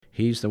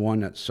he's the one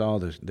that saw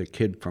the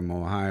kid from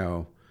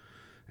Ohio,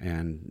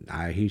 and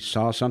he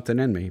saw something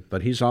in me.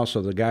 But he's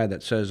also the guy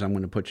that says, I'm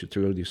going to put you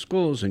through these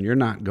schools, and you're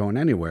not going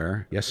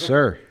anywhere. Yes,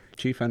 sir.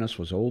 Chief Ennis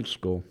was old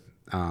school.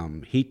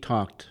 He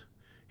taught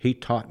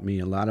me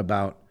a lot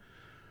about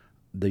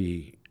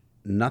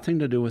nothing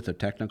to do with the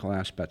technical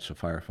aspects of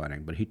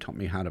firefighting, but he taught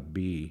me how to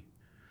be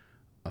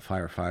a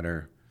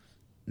firefighter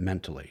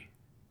mentally.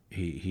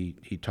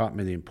 He taught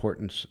me the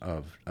importance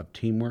of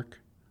teamwork,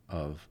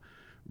 of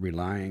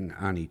relying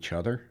on each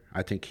other.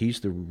 I think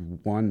he's the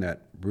one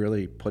that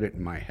really put it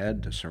in my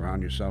head to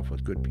surround yourself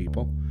with good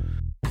people.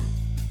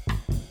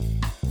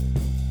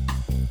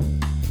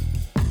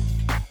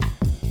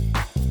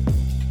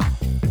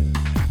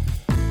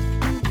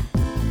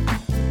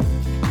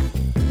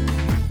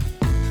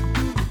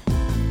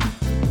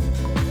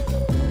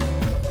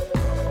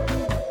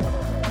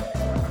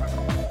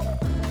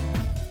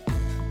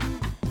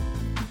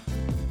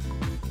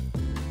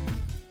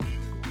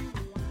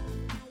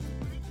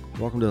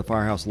 Welcome to the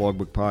Firehouse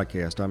Logbook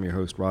Podcast. I'm your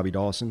host, Robbie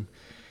Dawson.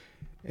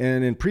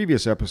 And in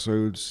previous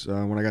episodes,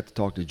 when I got to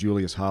talk to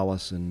Julius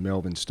Hollis and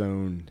Melvin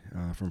Stone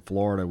from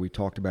Florida, we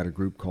talked about a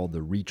group called the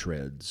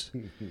Retreads.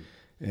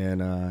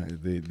 And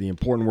the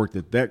important work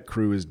that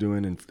crew is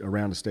doing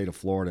around the state of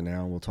Florida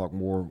now. We'll talk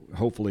more,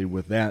 hopefully,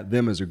 with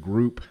them as a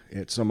group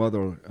at some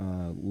other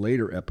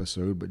later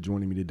episode. But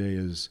joining me today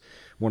is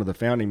one of the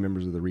founding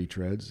members of the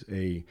Retreads,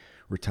 a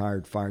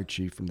retired fire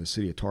chief from the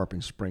city of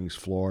Tarpon Springs,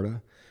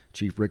 Florida,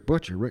 Chief Rick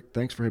Butcher. Rick,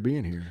 thanks for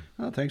being here.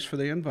 Oh, thanks for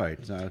the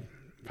invite.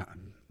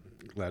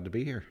 Glad to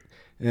be here.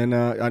 And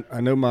I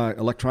know my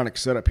electronic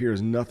setup here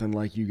is nothing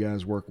like you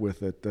guys work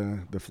with at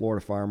the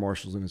Florida Fire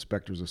Marshals and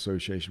Inspectors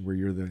Association, where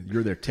you're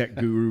their tech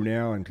guru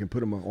now and can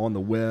put them on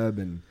the web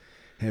and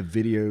have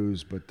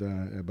videos.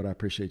 But I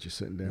appreciate you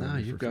sitting down. No,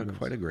 you've got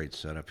quite a great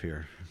setup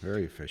here.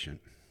 Very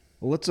efficient.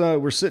 Well,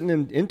 we're sitting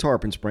in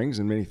Tarpon Springs,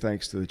 and many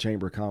thanks to the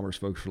Chamber of Commerce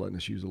folks for letting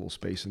us use a little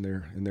space in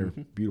their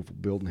beautiful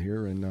building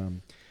here.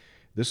 And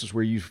this is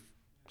where you've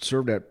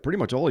served at pretty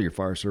much all of your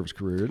fire service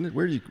career, isn't it?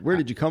 Where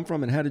did you come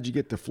from, and how did you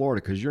get to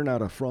Florida? Because you're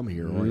not from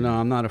here, are you? No,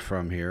 I'm not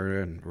from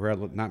here, and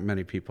not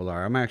many people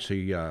are. I'm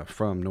actually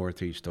from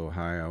Northeast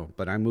Ohio,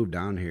 but I moved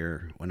down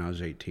here when I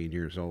was 18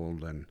 years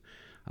old, and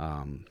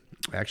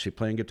actually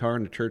playing guitar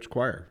in the church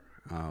choir.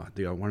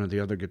 One of the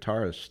other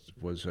guitarists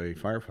was a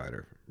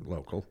firefighter,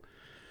 local.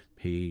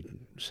 He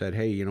said,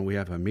 "Hey, we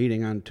have a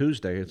meeting on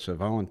Tuesday. It's a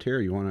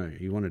volunteer. You want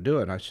to do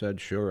it?" I said,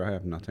 "Sure. I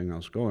have nothing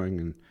else going."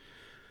 And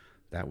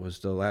that was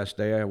the last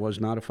day I was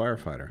not a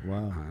firefighter.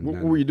 Wow.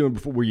 What were you doing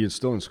before? Were you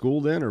still in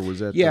school then, or was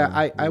that? Yeah,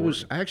 I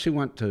actually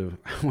went to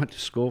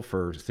school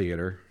for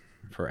theater,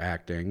 for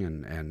acting,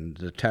 and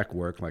the tech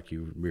work, like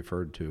you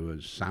referred to,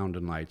 as sound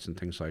and lights and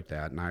things like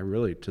that. And I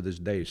really, to this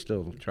day,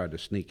 still try to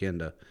sneak in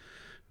to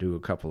do a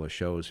couple of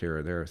shows here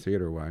or there,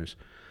 theater-wise.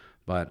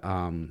 But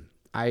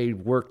I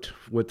worked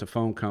with the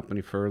phone company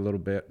for a little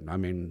bit. I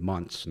mean,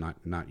 months,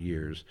 not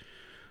years.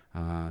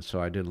 So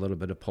I did a little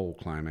bit of pole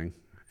climbing.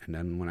 And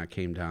then when I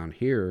came down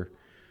here,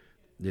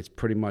 it's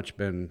pretty much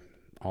been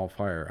all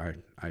fire.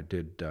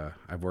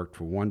 I've worked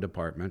for one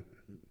department,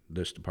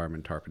 this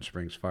department, Tarpon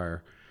Springs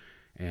Fire,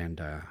 and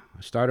I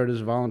started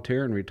as a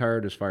volunteer and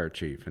retired as fire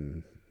chief,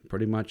 and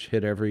pretty much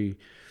hit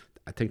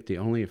I think the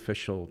only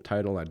official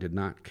title I did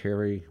not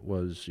carry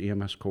was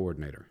EMS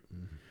coordinator.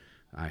 Mm-hmm.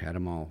 I had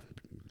them all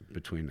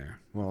between there.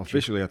 Well,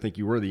 officially, I think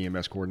you were the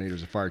EMS coordinator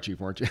as a fire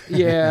chief, weren't you?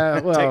 Yeah,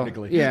 well,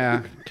 technically.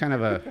 Yeah, kind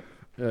of a...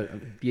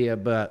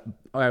 but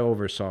I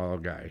oversaw a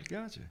guy.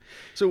 Gotcha.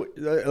 So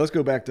let's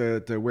go back to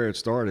where it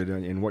started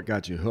and what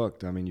got you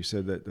hooked. I mean, you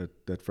said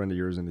that friend of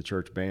yours in the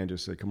church band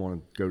just said, "Come on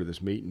and go to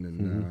this meeting."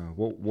 And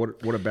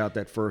what about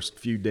that first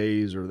few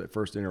days or that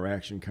first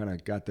interaction kind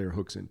of got their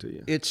hooks into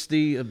you? It's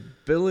the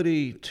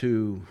ability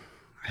to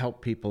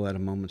help people at a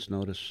moment's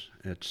notice.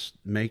 It's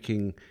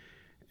making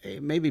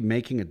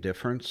a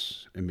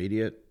difference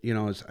immediate.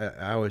 As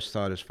I always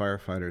thought as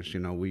firefighters,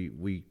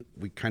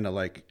 we kind of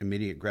like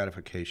immediate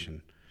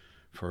gratification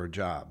for a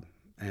job.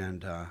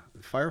 And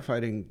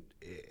firefighting,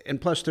 and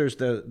plus there's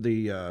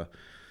the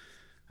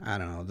I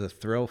don't know, the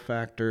thrill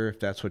factor, if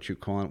that's what you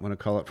want to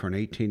call it, for an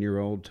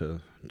 18-year-old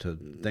to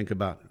think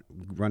about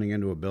running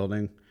into a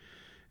building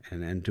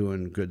and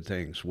doing good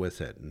things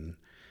with it. And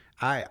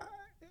I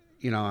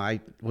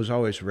was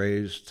always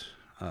raised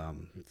to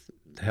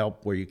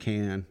help where you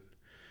can.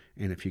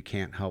 And if you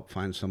can't help,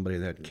 find somebody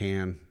that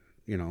can,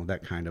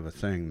 that kind of a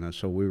thing.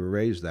 So we were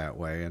raised that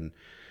way, and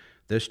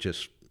this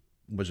just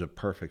was a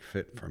perfect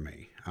fit for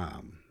me.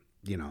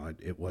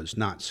 It was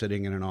not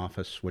sitting in an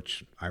office,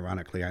 which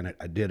ironically I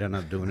did end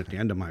up doing at the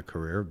end of my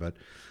career, but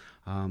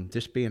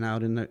just being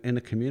out in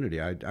the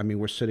community. I mean,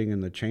 we're sitting in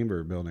the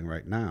chamber building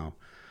right now.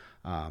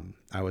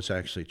 I was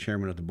actually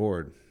chairman of the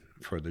board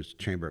for the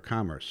Chamber of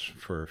Commerce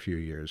for a few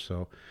years.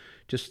 So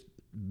just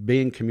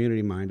being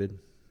community-minded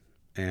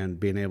and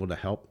being able to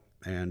help.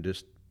 And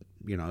just,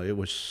 it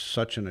was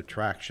such an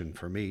attraction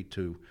for me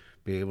to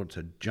be able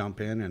to jump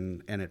in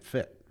and it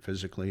fit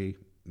physically,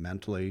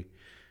 mentally,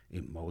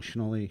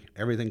 emotionally.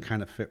 Everything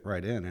kind of fit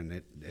right in.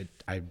 And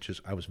I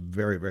was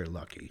very, very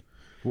lucky.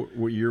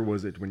 What year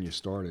was it when you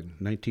started?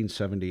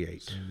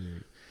 1978.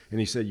 And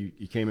he said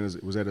you came in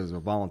was that as a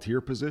volunteer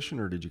position,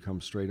 or did you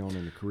come straight on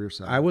in the career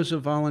side? I was a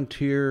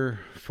volunteer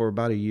for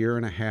about a year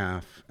and a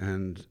half,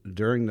 and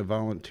during the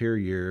volunteer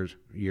year,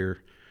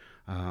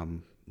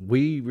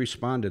 we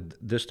responded.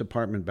 This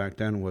department back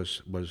then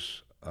was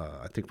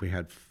I think we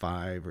had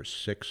 5 or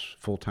 6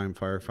 full-time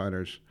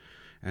firefighters,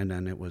 and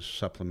then it was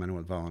supplemented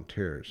with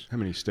volunteers. How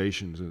many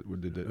stations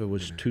did it? It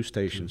was 2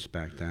 stations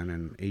back then,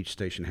 and each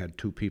station had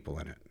 2 people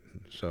in it.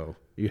 So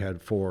you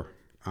had 4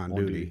 on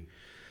duty.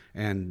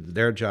 And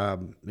their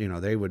job,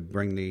 they would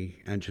bring the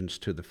engines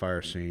to the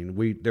fire scene.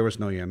 There was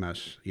no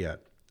EMS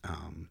yet.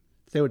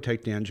 They would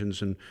take the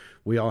engines, and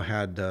we all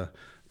had the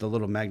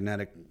little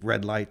magnetic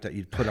red light that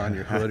you'd put on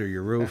your hood or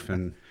your roof,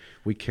 and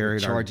we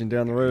carried charging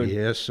down the road.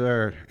 Yes,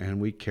 sir. And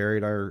we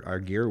carried our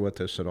gear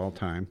with us at all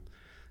time,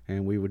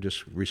 and we would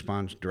just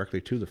respond directly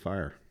to the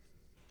fire.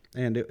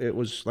 And it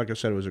was, like I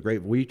said, it was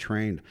we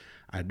trained.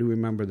 I do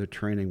remember the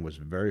training was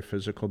very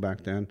physical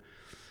back then.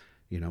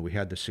 We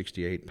had the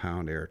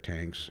 68-pound air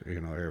tanks,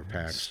 air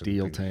packs.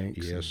 Steel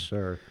tanks. Yes,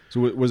 sir. So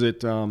was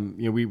it,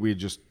 we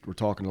just were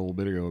talking a little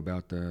bit ago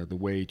about the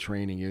way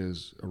training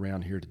is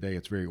around here today.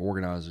 It's very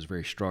organized, it's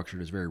very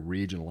structured, it's very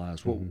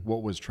regionalized.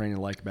 What was training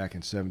like back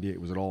in 78?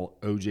 Was it all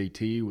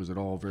OJT? Was it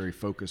all very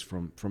focused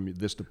from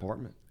this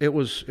department? It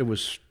was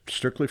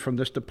strictly from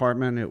this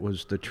department. It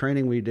was the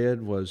training we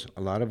did was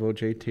a lot of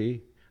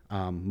OJT.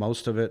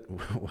 Most of it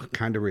was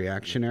kind of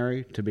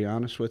reactionary, to be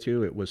honest with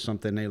you. It was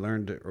something we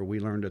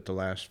learned at the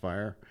last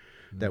fire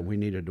that we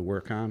needed to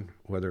work on,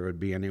 whether it would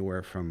be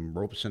anywhere from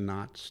ropes and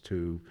knots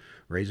to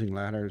raising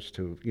ladders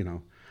to,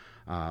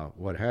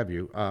 what have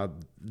you.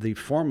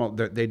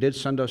 They did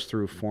send us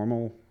through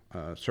formal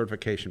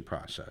certification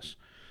process.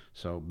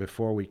 So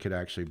before we could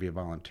actually be a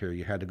volunteer,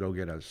 you had to go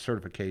get a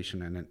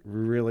certification, and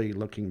really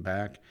looking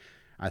back,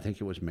 I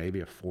think it was maybe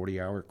a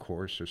 40-hour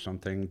course or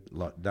something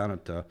done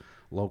at the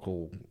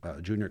local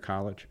junior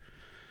college,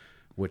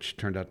 which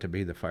turned out to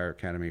be the fire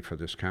academy for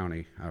this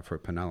county, for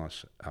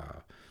Pinellas.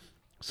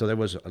 So there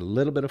was a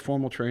little bit of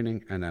formal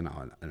training, and then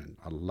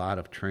a lot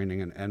of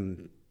training.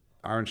 And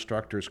our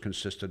instructors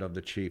consisted of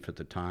the chief at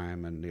the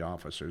time and the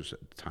officers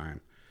at the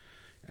time.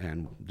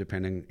 And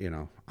depending,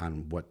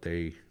 on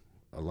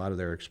a lot of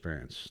their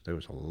experience, there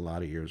was a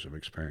lot of years of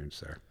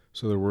experience there.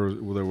 So there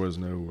was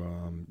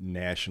no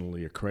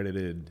nationally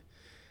accredited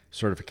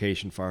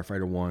certification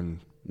firefighter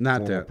one.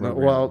 Not that.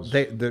 Well,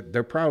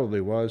 there probably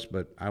was,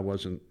 but I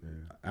wasn't. Yeah.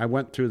 I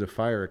went through the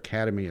fire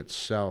academy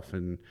itself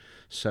in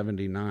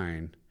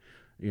 '79.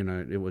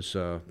 It was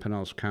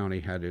Pinellas County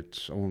had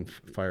its own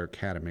fire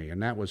academy,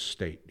 and that was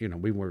state.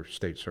 We were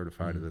state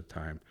certified at the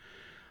time.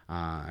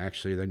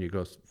 Actually, then you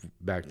go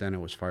back then. It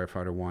was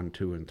firefighter 1,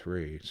 2, and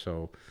 3.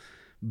 So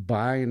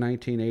by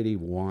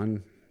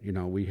 1981.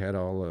 We had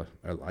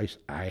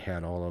I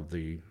had all of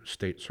the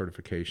state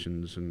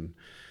certifications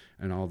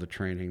and all the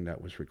training that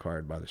was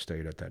required by the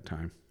state at that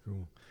time.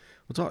 Cool.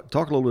 Well,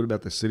 talk a little bit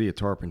about the city of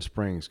Tarpon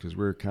Springs, because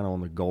we're kind of on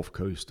the Gulf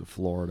Coast of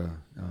Florida,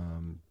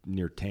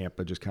 near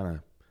Tampa, just kind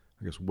of,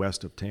 I guess,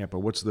 west of Tampa.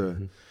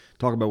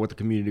 Talk about what the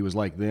community was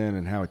like then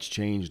and how it's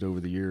changed over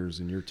the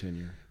years in your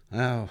tenure.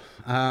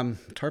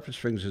 Tarpon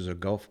Springs is a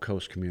Gulf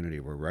Coast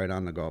community. We're right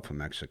on the Gulf of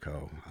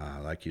Mexico,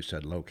 like you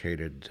said,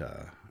 located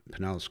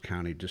Pinellas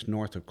County, just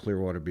north of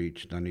Clearwater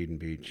Beach, Dunedin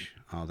Beach,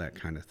 all that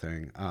kind of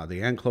thing.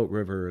 The Anclote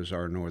River is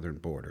our northern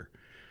border.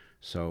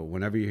 So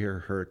whenever you hear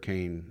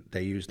hurricane,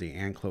 they use the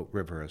Anclote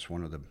River as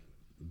one of the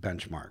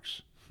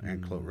benchmarks.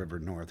 Anclote River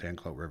North,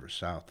 Anclote River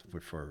South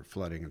for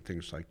flooding and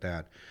things like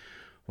that.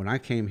 When I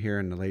came here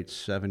in the late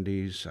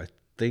 70s, I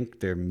think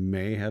there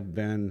may have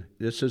been,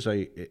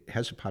 it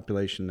has a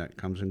population that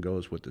comes and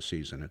goes with the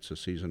season. It's a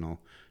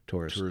seasonal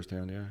tourist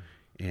town, yeah.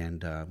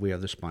 And we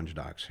have the sponge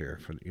docks here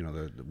for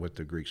with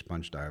the Greek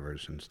sponge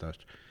divers and stuff.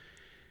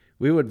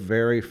 We would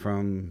vary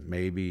from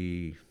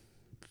maybe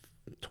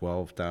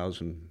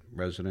 12,000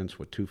 residents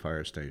with 2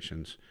 fire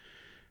stations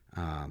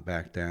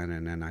back then,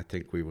 and then I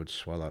think we would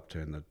swell up to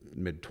in the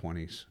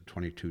mid-20s,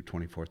 22,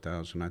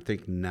 24,000. I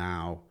think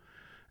now,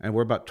 and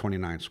we're about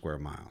 29 square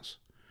miles.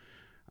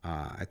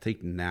 I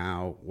think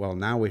now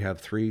we have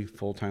 3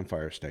 full-time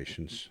fire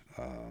stations.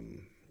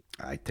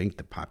 I think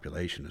the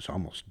population is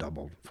almost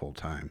doubled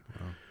full-time.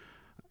 Wow.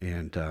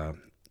 And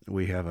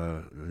we have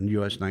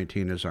US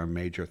 19 is our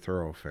major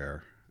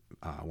thoroughfare.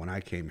 When I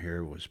came here,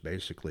 it was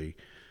basically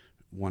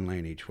 1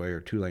 lane each way or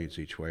 2 lanes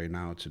each way.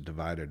 Now it's a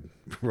divided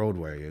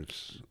roadway.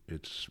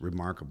 It's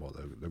remarkable,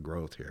 the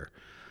growth here.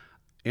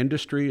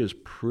 Industry is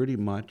pretty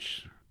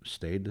much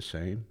stayed the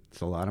same.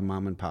 It's a lot of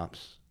mom and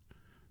pops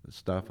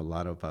stuff, a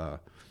lot of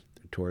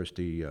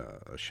touristy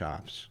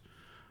shops.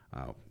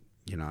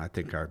 I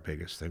think our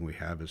biggest thing we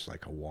have is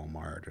like a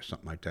Walmart or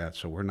something like that.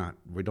 So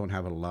we don't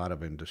have a lot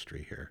of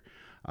industry here.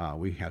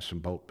 We have some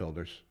boat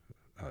builders,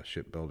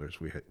 ship builders.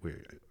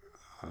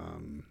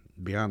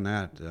 Beyond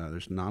that,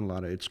 there's not a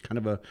lot of. It's kind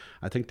of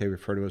I think they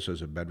refer to us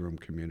as a bedroom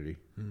community.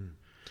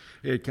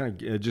 It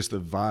kind of just the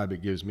vibe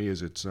it gives me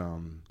is it's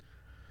kind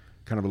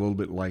of a little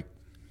bit like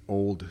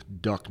old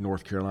Duck,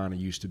 North Carolina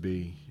used to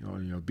be.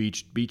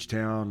 Beach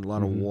town, a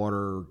lot of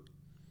water,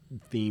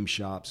 theme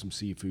shops, some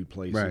seafood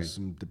places, Right.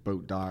 some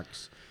boat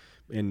docks,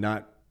 and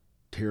not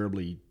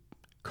terribly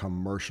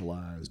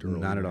commercialized.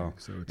 Not at all.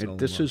 So it's all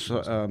This about is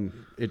business.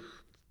 it.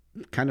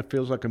 Kind of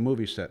feels like a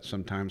movie set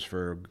sometimes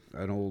for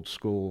an old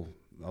school,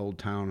 old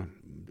town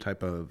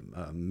type of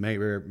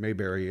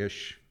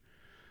Mayberry-ish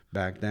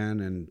back then.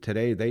 And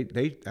today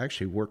they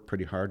actually work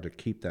pretty hard to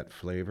keep that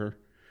flavor.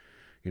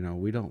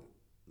 We don't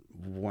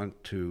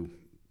want to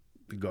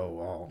go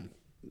all,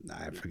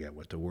 I forget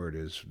what the word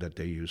is that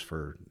they use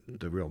for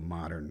the real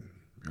modern.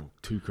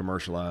 Too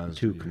commercialized,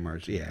 Too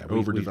commercial, yeah.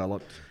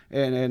 overdeveloped.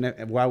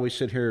 And while we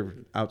sit here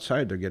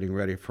outside, they're getting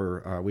ready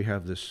for, we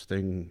have this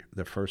thing,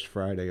 the first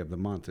Friday of the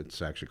month.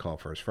 It's actually called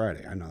First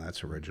Friday. I know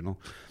that's original.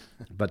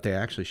 But they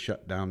actually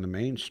shut down the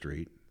main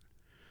street,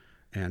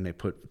 and they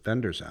put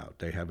vendors out.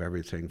 They have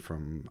everything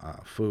from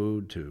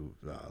food to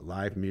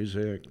live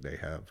music. They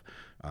have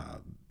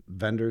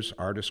vendors,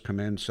 artists come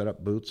in, set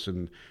up booths,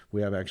 and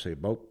we have actually a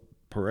boat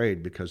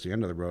parade because the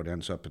end of the road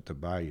ends up at the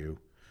bayou.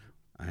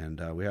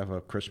 And we have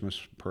a Christmas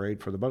parade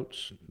for the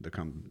boats to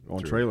come On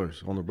through.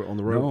 trailers, on the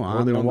road. No,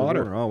 on the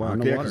water. Oh, wow. On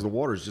the Yeah, water. because the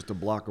water is just a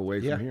block away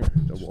Yeah. from here.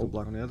 Just a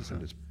block on the other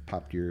side. It's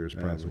popped your ears,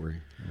 That's probably.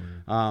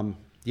 where-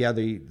 Yeah,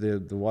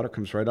 the water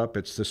comes right up.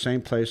 It's the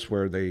same place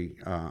where they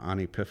on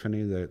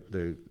Epiphany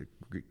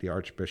the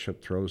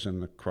Archbishop throws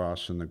in the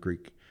cross and the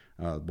Greek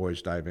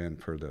boys dive in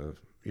for the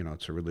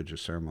it's a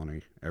religious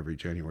ceremony every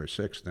January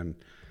 6th, and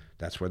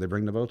that's where they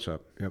bring the boats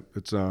up. Yep,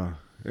 it's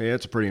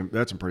that's a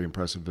pretty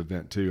impressive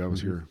event too. I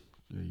was here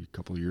a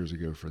couple of years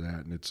ago for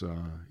that, and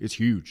it's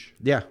huge.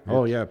 Yeah.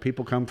 Oh yeah,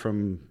 people come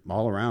from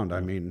all around.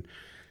 I mean,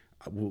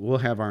 we'll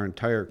have our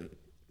entire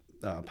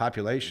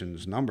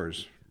population's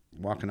numbers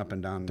walking up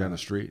and down Down the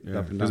street,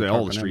 up and because down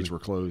all the Tarpon streets Avenue. were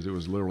closed. It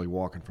was literally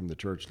walking from the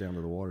church down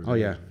to the water. Oh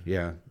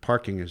yeah.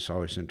 Parking is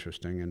always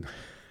interesting,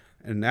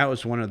 and that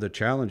was one of the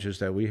challenges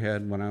that we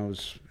had when I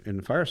was in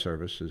the fire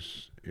service.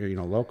 Is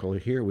locally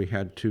here we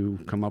had to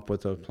come up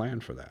with a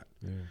plan for that,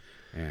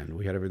 and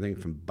we had everything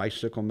from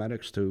bicycle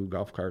medics to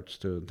golf carts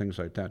to things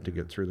like that to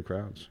get through the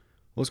crowds.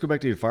 Well, let's go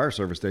back to your fire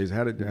service days.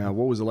 How did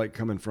what was it like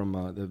coming from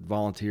the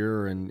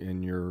volunteer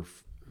and your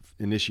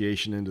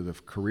initiation into the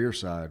career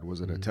side?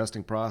 Was it a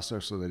testing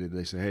process, or did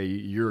they say, "Hey,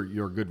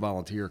 you're a good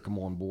volunteer. Come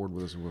on board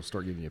with us, and we'll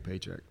start giving you a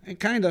paycheck"? And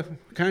kind of.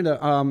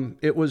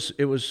 It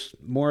was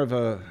more of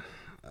a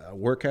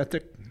work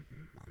ethic.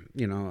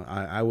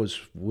 I was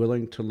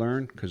willing to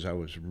learn because I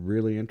was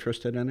really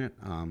interested in it.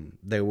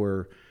 There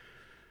were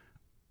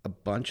a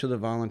bunch of the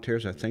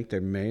volunteers. I think there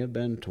may have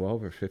been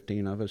 12 or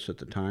 15 of us at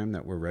the time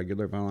that were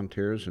regular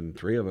volunteers, and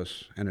 3 of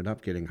us ended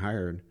up getting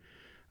hired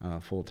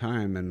full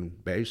time.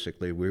 And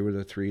basically, we were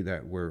the 3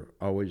 that were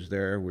always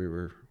there. We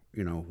were,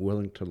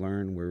 willing to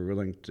learn. We were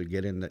willing to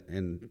get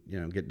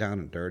get down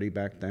and dirty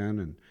back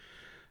then,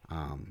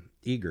 and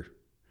eager.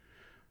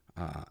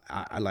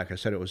 Like I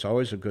said, it was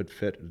always a good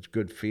fit. It's a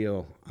good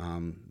feel.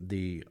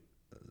 The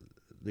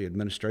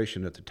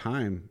administration at the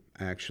time,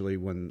 actually,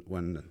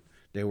 when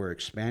they were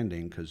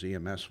expanding, because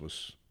EMS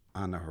was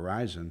on the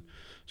horizon,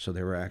 so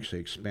they were actually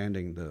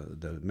expanding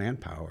the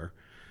manpower,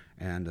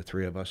 and the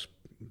 3 of us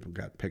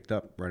got picked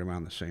up right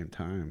around the same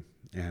time.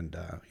 And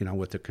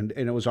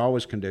and it was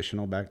always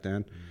conditional back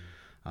then.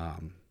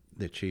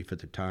 The chief at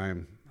the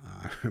time,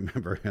 I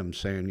remember him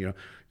saying,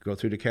 go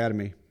through the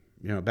academy.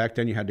 Back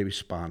then you had to be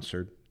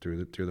sponsored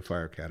through the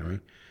fire academy.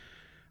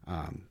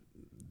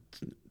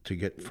 To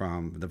get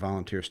from the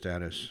volunteer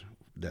status,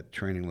 that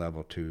training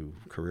level, to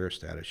career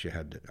status, you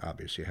had to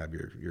obviously have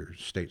your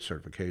state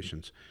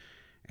certifications.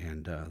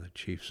 And the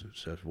chief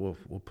says, we'll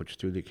put you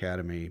through the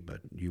academy, but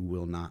you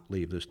will not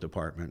leave this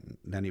department.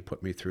 And then he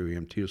put me through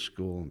EMT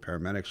school and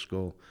paramedic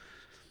school.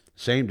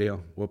 Same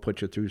deal. We'll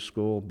put you through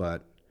school,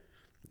 but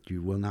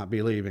you will not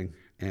be leaving.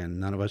 And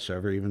none of us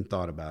ever even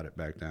thought about it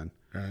back then.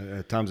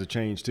 Times have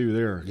changed too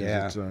there. 'Cause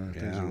Yeah, things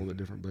are a little bit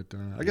different. But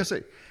I Yeah. guess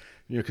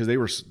because they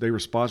were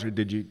sponsored.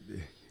 Did you?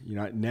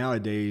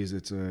 Nowadays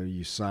it's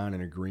you sign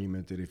an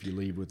agreement that if you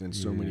leave within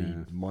so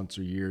many months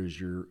or years,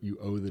 you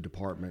owe the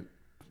department.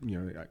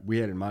 We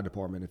had in my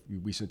department,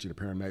 if we sent you to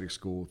paramedic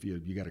school, if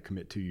you got to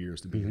commit 2 years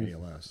to be an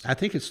ALS. I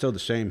think it's still the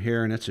same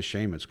here, and it's a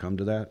shame it's come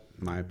to that,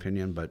 in my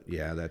opinion. But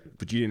yeah,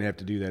 But you didn't have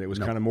to do that. It was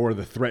kind of more of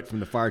the threat from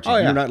the fire chief. Oh,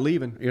 yeah. You're not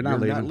leaving. You're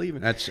not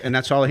leaving.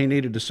 That's all he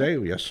needed to say.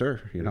 Yes,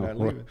 sir. not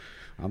leaving.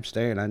 I'm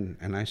staying,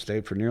 and I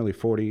stayed for nearly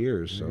 40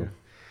 years. So. Yeah.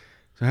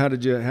 So how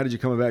did you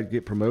come about to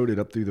get promoted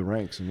up through the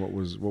ranks, and what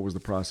was the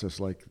process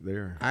like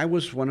there? I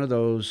was one of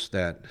those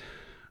that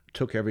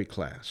took every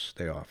class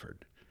they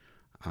offered.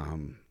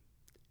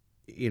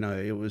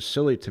 It was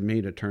silly to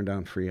me to turn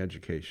down free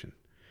education,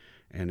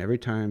 and every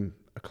time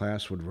a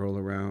class would roll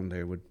around,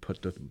 they would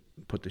put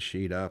the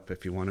sheet up.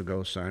 If you want to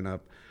go, sign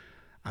up.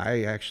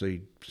 I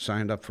actually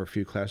signed up for a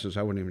few classes.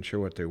 I wasn't even sure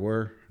what they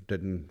were.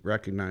 Didn't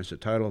recognize the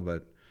title,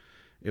 but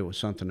it was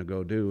something to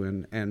go do.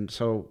 And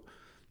so,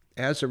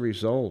 as a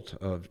result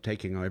of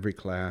taking every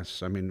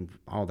class, I mean,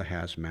 all the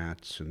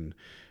hazmats and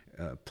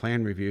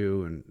plan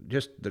review and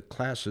just the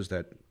classes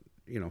that,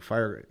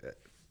 fire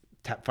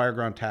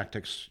fireground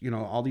tactics,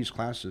 all these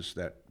classes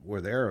that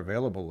were there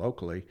available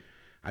locally,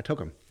 I took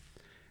them.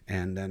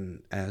 And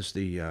then as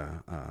the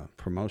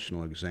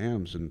promotional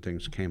exams and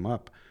things came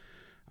up,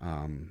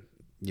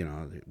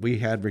 we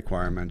had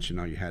requirements.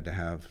 You had to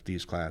have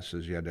these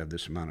classes, you had to have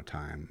this amount of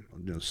time,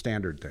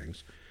 standard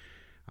things.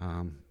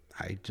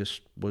 I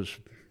just was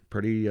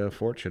pretty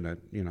fortunate.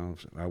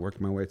 I worked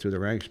my way through the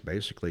ranks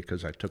basically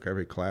because I took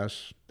every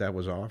class that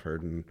was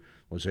offered and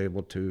was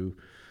able to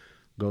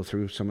go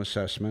through some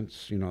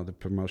assessments, the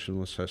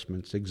promotional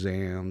assessments,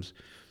 exams,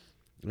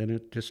 and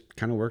it just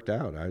kind of worked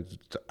out.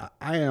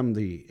 I am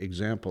the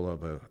example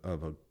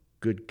of a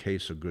good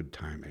case of good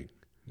timing,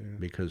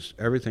 because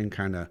everything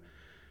kind of,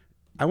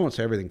 I won't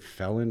say everything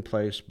fell in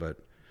place, but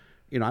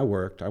I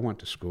worked, I went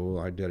to school,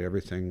 I did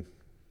everything,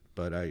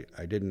 but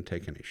I didn't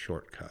take any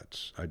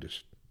shortcuts.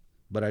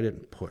 But I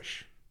didn't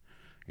push.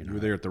 You were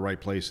there at the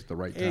right place at the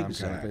right time.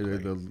 Exactly. Kind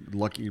of the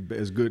lucky,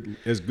 as good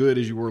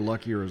as you were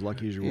lucky, or as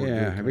lucky as you were.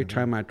 Yeah. Every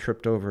time I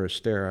tripped over a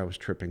stair, I was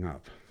tripping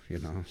up.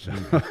 So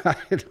I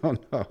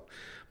don't know,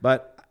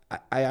 but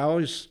I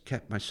always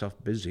kept myself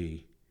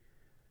busy,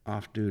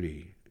 off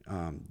duty.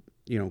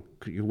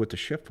 With the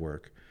shift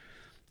work.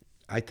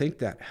 I think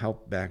that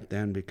helped back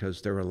then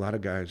because there were a lot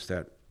of guys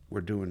that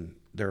were doing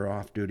their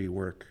off duty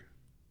work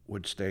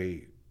would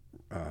stay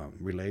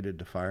related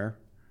to fire.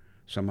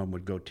 Someone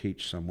would go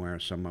teach somewhere.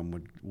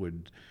 Someone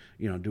would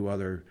do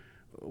other,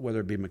 whether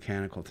it be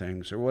mechanical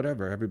things or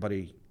whatever.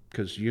 Everybody,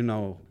 because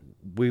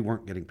we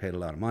weren't getting paid a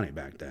lot of money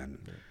back then,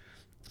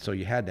 so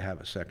you had to have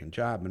a second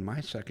job. And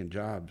my second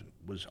job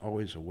was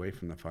always away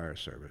from the fire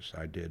service.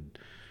 I did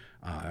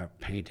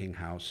painting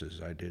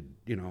houses. I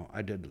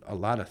did a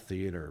lot of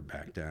theater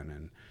back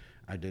then,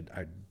 and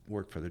I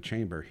worked for the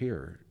chamber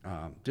here,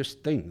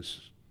 just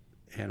things.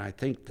 And I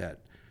think that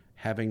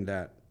having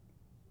that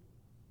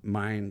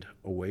mind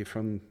away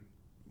from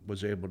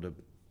was able to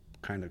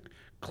kind of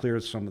clear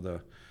some of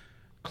the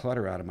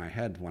clutter out of my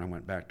head. When I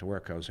went back to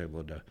work, I was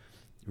able to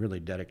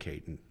really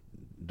dedicate and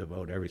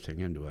devote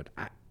everything into it.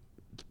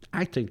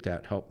 I think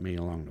that helped me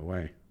along the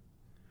way.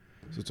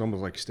 So it's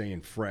almost like staying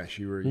fresh.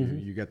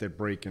 You got that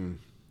break and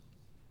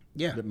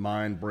that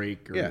mind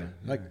break, or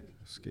like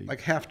escape.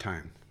 Like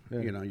halftime.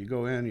 Yeah. You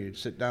go in, you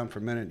sit down for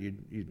a minute,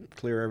 you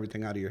clear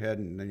everything out of your head,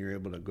 and then you're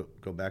able to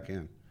go back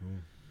in.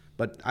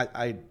 But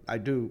I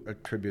do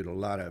attribute a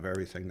lot of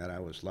everything that I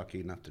was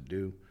lucky enough to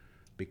do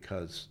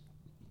because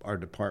our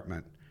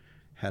department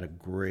had a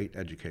great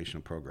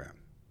educational program.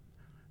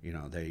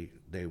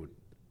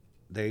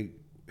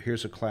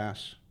 Here's a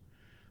class,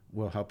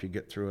 we'll help you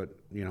get through it.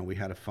 We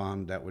had a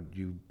fund that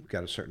you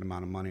got a certain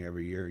amount of money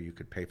every year. You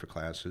could pay for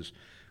classes,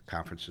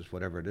 conferences,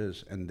 whatever it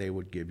is, and they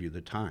would give you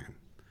the time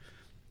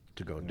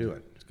to go do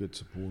it. It's good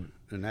support.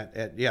 And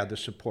the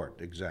support,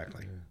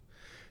 exactly. Yeah.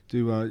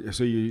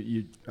 So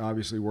you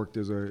obviously worked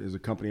as a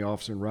company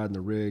officer and riding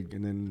the rig,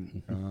 and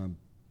then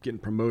getting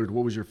promoted.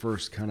 What was your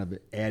first kind of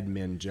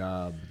admin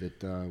job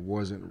that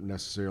wasn't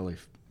necessarily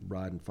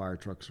riding fire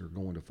trucks or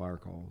going to fire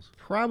calls?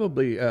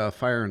 Probably a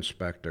fire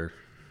inspector.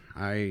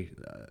 I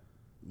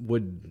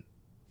would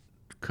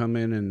come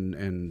in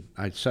and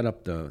I'd set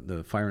up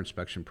the fire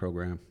inspection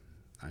program,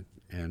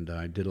 and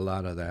I did a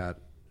lot of that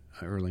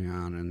early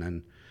on, and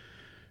then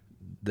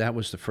that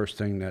was the first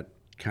thing that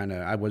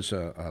I was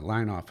a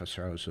line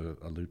officer. I was a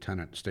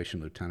lieutenant, station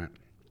lieutenant,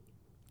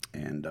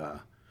 and I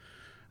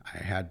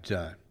had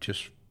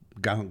just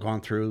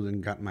gone through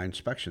and got my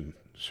inspection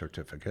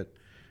certificate.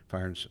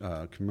 And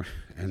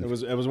it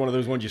was one of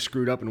those ones you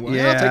screwed up and went,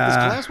 I'll take this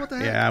class. What the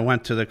heck? Yeah, I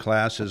went to the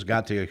classes,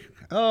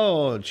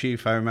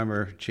 Chief, I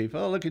remember, Chief,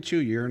 look at you,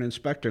 you're an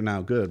inspector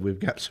now. Good, we've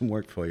got some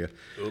work for you.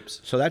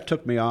 Oops. So that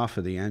took me off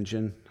of the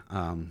engine,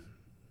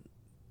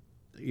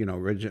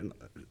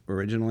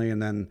 originally,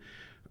 and then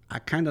I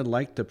kind of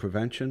liked the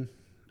prevention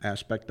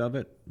aspect of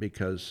it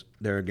because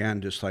there again,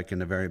 just like in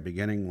the very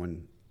beginning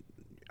when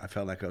I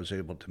felt like I was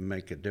able to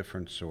make a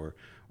difference or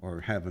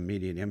have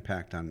immediate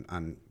impact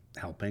on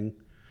helping,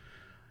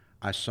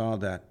 I saw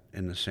that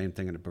in the same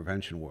thing in the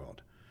prevention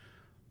world.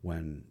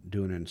 When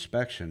doing an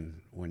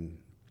inspection, when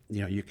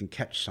you can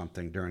catch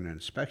something during an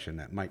inspection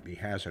that might be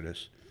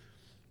hazardous,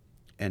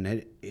 and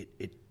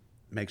it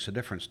makes a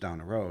difference down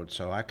the road.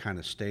 So I kind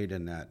of stayed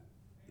in that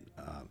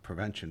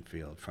prevention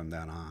field from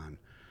then on,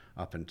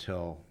 up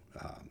until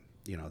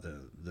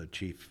the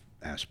chief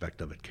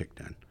aspect of it kicked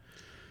in.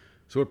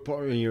 So what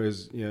part of you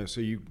is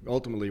so you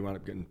ultimately wound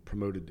up getting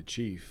promoted to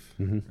chief.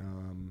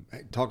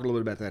 Talk a little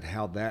bit about that.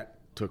 How that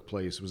took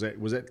place. Was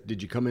that?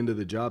 Did you come into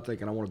the job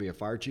thinking I want to be a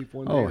fire chief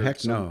one day? Oh,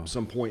 heck no.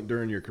 Some point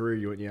during your career,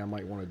 you went, I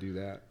might want to do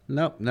that.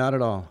 No, not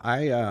at all.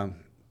 I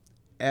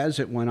as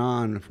it went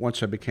on,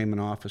 once I became an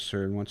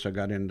officer and once I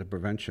got into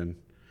prevention,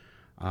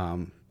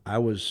 I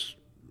was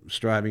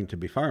striving to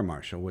be fire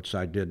marshal, which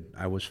I did.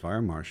 I was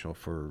fire marshal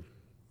for,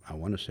 I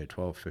want to say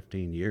 12,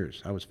 15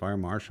 years. I was fire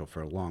marshal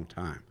for a long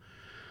time.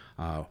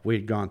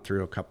 We'd gone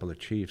through a couple of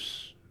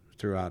chiefs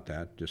throughout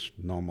that, just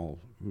normal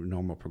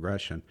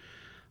progression.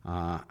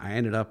 I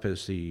ended up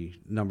as the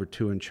number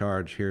 2 in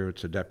charge. Here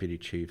it's a deputy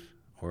chief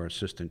or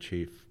assistant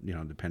chief,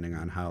 depending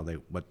on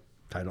what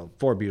title,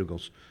 4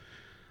 bugles.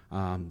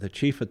 The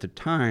chief at the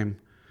time,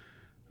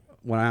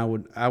 when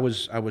I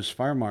was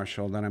fire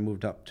marshal, then I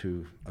moved up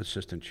to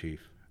assistant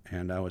chief,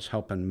 and I was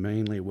helping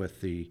mainly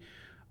with the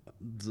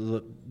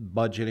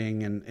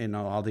budgeting and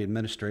all the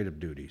administrative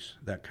duties,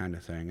 that kind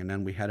of thing. And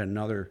then we had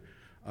another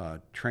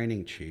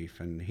training chief,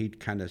 and he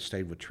kind of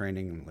stayed with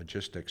training and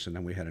logistics, and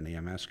then we had an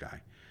EMS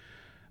guy.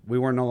 We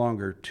were no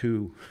longer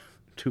two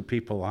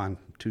people on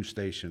 2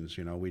 stations.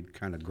 We'd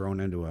kind of grown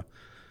into a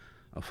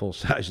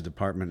full-size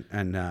department.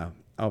 And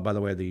by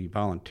the way, the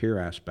volunteer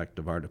aspect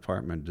of our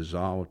department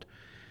dissolved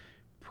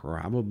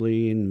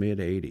probably in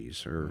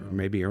mid-'80s, or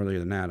maybe earlier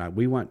than that.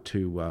 We went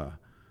to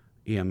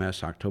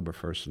EMS October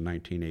 1st of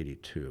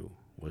 1982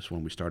 was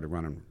when we started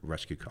running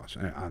rescue calls.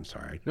 I'm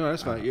sorry. No,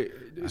 that's fine.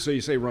 So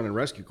you say running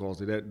rescue calls.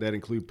 Did that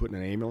include putting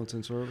an ambulance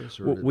in service?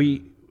 Or well,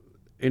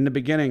 in the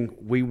beginning,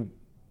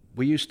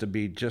 we used to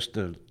be just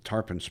the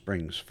Tarpon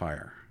Springs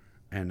fire.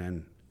 And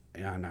then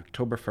on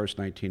October 1st,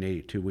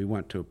 1982, we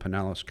went to a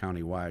Pinellas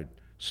County-wide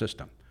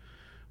system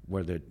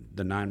where the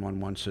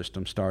 911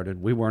 system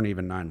started. We weren't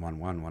even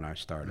 911 when I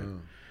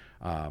started.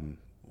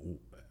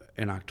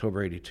 In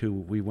October 82,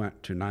 we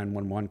went to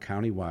 911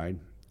 countywide.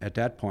 At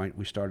that point,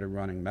 we started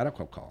running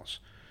medical calls.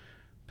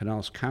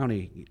 Pinellas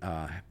County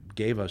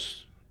gave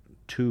us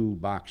 2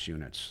 box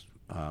units,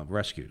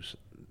 rescues.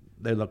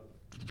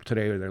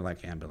 Today they're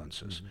like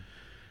ambulances.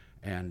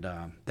 And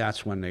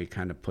that's when they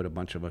kind of put a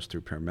bunch of us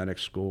through paramedic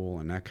school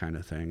and that kind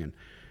of thing. And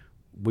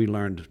we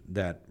learned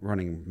that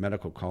running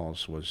medical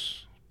calls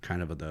was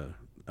kind of the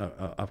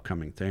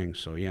upcoming thing,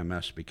 so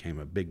EMS became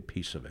a big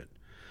piece of it.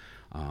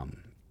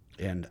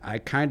 And I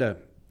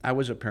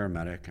was a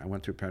paramedic. I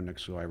went through paramedic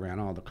school. I ran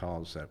all the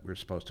calls that we were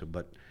supposed to,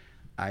 but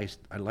I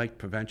liked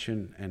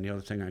prevention, and the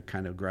other thing I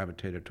kind of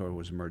gravitated toward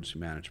was emergency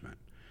management.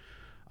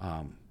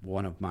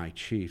 One of my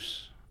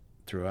chiefs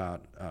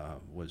throughout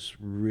was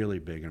really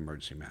big in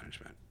emergency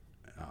management.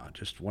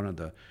 Just one of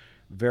the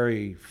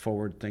very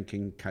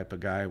forward-thinking type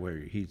of guy where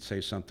he'd say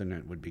something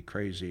that would be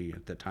crazy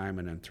at the time,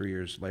 and then 3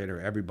 years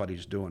later,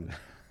 everybody's doing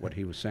what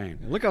he was saying.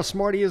 Look how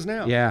smart he is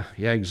now. Yeah,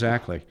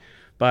 exactly.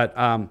 But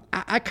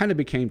I kind of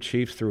became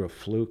chief through a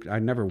fluke. I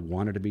never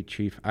wanted to be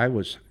chief. I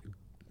was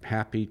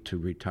happy to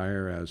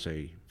retire as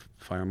a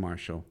fire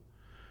marshal,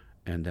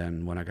 and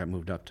then when I got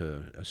moved up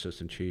to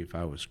assistant chief,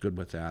 I was good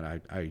with that.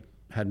 I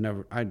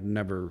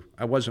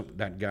wasn't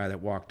that guy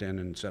that walked in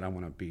and said, I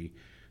want to be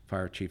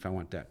fire chief. I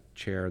want that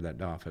chair,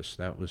 that office.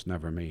 That was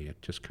never me.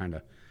 It just kind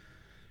of,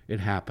 it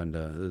happened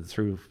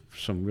through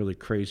some really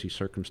crazy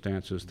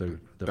circumstances.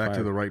 Back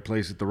to the right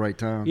place at the right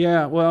time.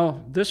 Yeah,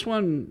 well, this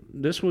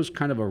was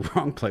kind of a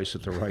wrong place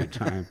at the right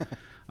time.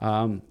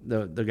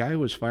 The guy who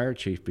was fire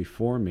chief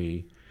before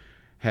me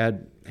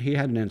had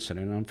an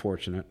incident, an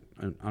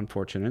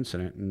unfortunate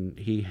incident, and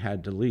he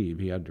had to leave.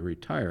 He had to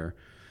retire.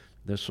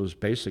 This was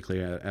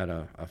basically at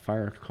a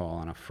fire call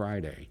on a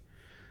Friday.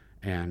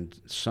 And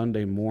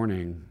Sunday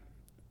morning,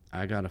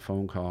 I got a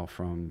phone call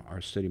from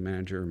our city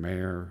manager,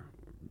 mayor,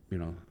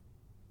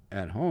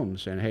 at home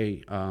saying,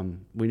 hey,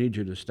 we need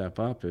you to step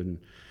up, and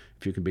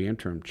if you could be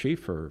interim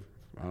chief for,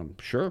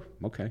 sure,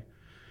 okay.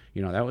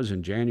 That was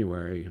in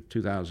January of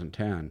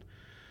 2010.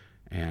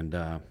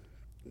 And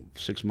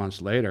 6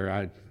 months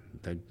later,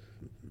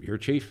 you're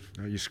chief.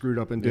 You screwed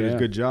up and did a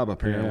good job,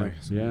 apparently.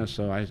 Yeah,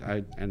 so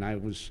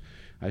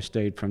I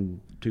stayed from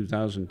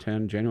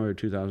January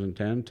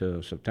 2010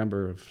 to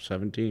September of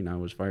 17. I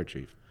was fire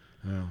chief.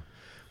 Yeah.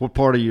 What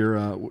part of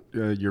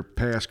your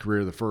past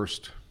career, the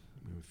first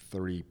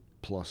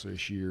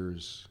 30-plus-ish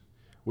years,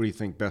 what do you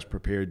think best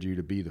prepared you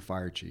to be the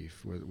fire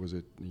chief? Was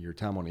it your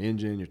time on the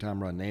engine, your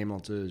time running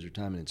ambulances, your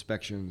time in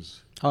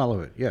inspections? All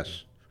of it,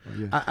 yes.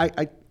 Yeah.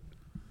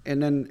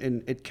 And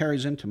it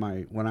carries into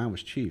when I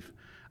was chief.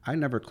 I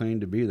never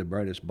claimed to be the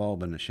brightest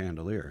bulb in the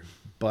chandelier,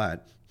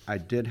 but I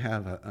did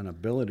have an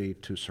ability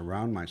to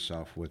surround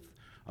myself with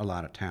a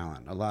lot of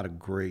talent, a lot of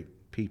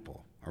great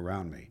people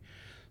around me.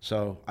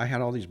 So I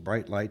had all these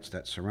bright lights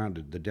that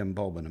surrounded the dim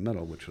bulb in the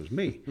middle, which was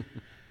me.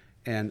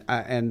 And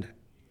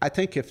I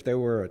think if there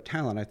were a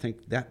talent, I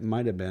think that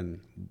might have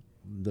been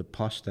the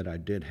plus that I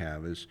did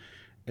have is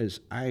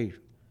I'm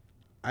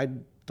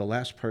the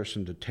last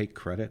person to take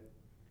credit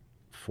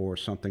for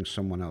something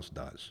someone else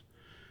does.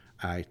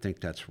 I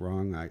think that's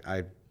wrong.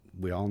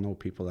 We all know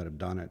people that have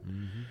done it.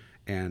 Mm-hmm.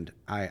 And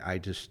I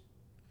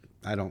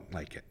don't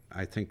like it.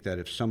 I think that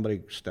if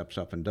somebody steps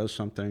up and does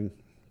something,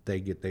 they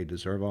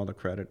deserve all the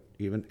credit.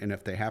 And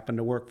if they happen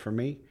to work for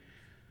me,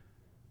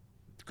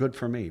 good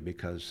for me,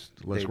 because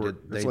less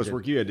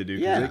work you had to do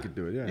because they could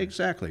do it. Yeah,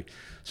 exactly.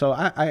 So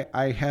and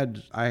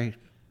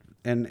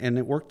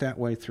it worked that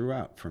way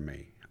throughout for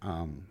me.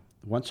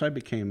 Once I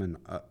became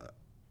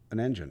an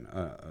engine,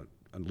 a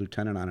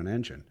lieutenant on an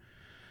engine,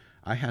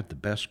 I had the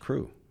best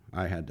crew.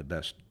 I had the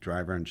best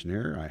driver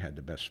engineer. I had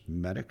the best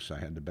medics. I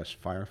had the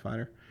best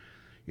firefighter.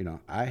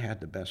 I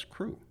had the best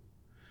crew.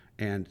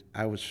 And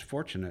I was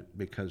fortunate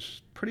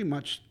because pretty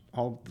much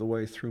all the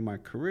way through my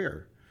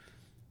career,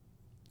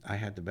 I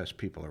had the best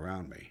people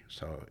around me.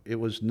 So it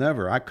was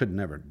I could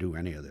never do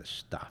any of this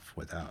stuff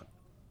without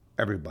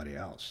everybody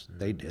else.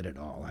 They did it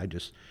all. I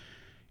just,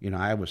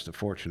 I was the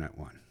fortunate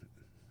one.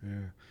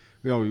 Yeah.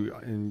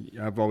 And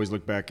I've always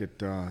looked back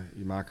at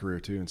my career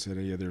too and said,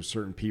 yeah, there's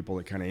certain people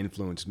that kind of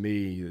influenced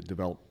me, that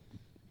developed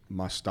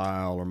my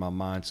style or my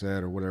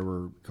mindset or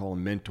whatever, call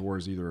them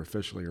mentors, either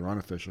officially or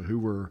unofficial. Who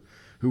were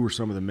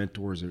some of the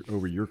mentors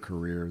over your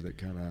career that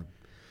kind of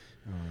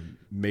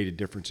made a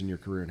difference in your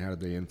career, and how did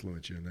they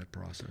influence you in that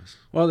process?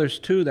 Well, there's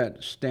two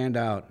that stand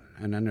out,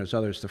 and then there's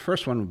others. The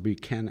first one would be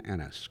Ken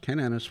Ennis. Ken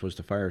Ennis was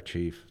the fire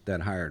chief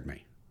that hired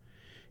me.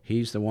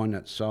 He's the one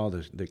that saw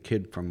the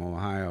kid from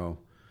Ohio,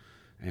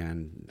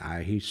 and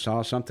he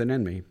saw something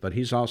in me, but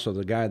he's also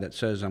the guy that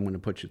says, I'm going to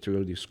put you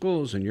through these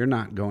schools, and you're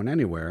not going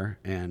anywhere.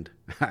 And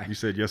you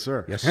said, yes,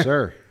 sir. Yes,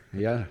 sir.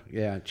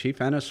 Yeah.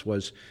 Chief Ennis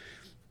was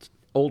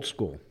old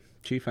school.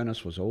 Chief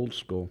Ennis was old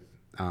school.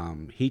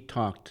 He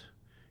taught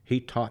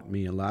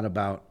me a lot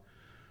about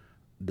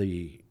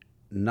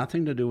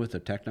nothing to do with the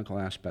technical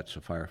aspects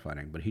of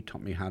firefighting, but he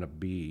taught me how to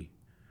be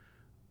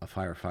a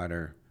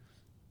firefighter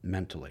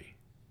mentally.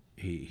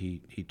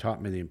 He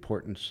taught me the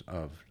importance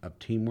of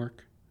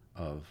teamwork,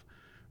 of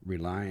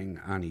relying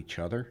on each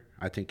other.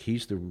 I think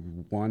he's the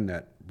one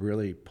that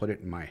really put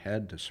it in my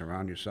head to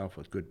surround yourself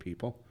with good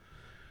people.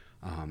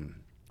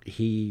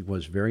 He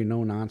was very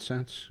no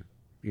nonsense,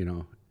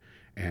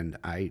 and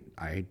I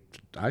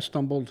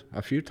stumbled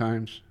a few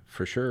times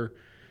for sure,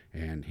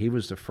 and he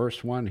was the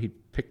first one. He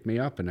picked me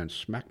up and then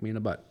smacked me in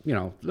the butt,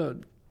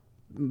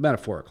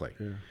 metaphorically.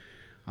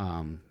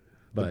 Yeah.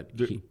 But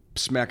the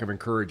smack of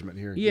encouragement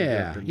here.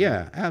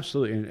 Yeah,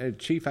 absolutely. And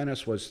Chief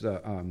Ennis was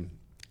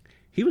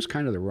he was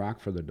kind of the rock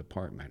for the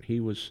department.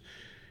 He was,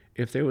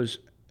 if there was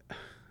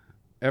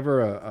ever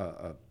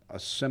a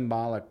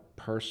symbolic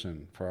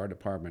person for our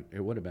department, it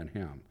would have been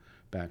him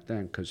back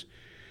then, because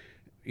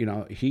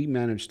he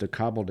managed to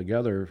cobble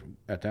together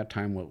at that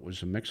time what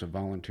was a mix of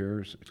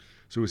volunteers.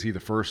 So was he the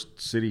first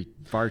city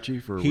fire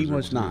chief? Or he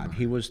was not.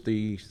 He was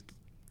the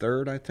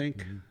third, I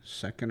think,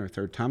 second or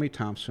third. Tommy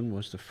Thompson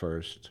was the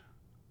first.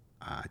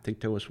 I think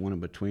there was one in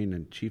between,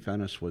 and Chief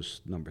Ennis was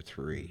number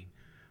 3.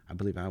 I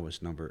believe I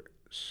was number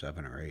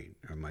 7 or 8,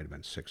 or it might have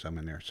been 6. I'm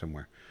in there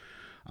somewhere.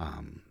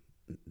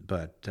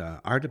 But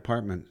our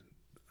department,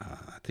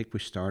 I think we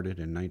started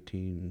in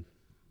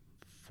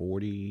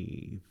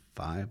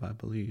 1945, I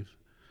believe.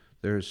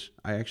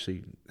 I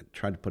actually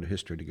tried to put a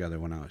history together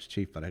when I was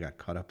chief, but I got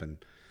caught up in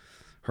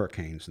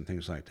hurricanes and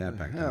things like that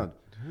back then.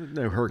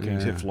 No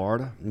hurricanes hit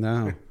Florida.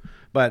 No,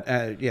 but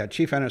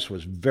Chief Ennis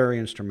was very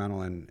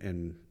instrumental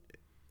in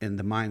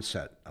the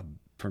mindset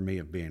for me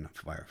of being a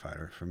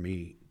firefighter. For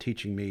me,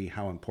 teaching me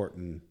how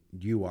important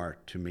you are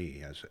to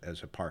me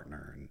as a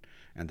partner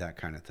and that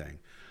kind of thing.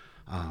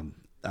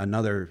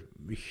 Another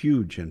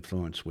huge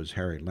influence was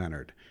Harry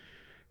Leonard.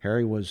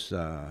 Harry was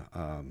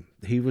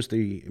he was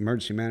the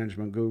emergency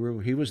management guru.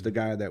 He was the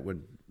guy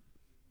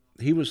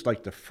he was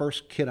like the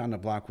first kid on the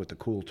block with the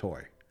cool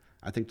toy.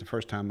 I think the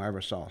first time I ever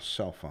saw a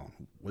cell phone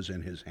was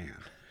in his hand.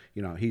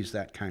 He's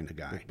that kind of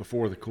guy.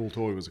 Before the cool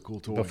toy was a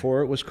cool toy.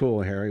 Before it was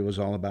cool, Harry was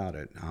all about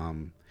it.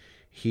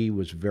 He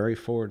was very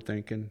forward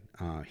thinking.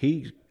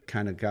 He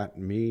kind of got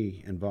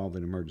me involved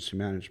in emergency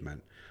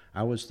management.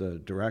 I was the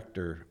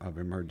director of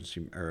I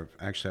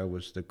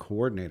was the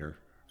coordinator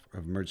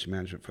of emergency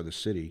management for the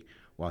city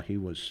while he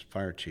was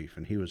fire chief,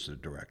 and he was the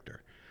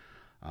director.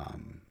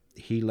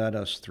 He led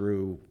us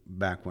through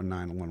back when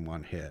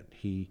 911 hit.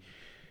 He's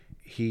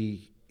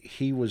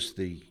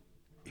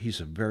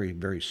a very,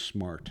 very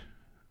smart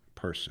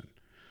person,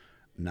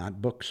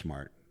 not book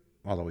smart,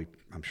 although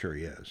I'm sure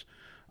he is.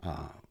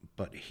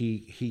 But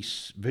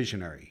he's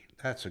visionary.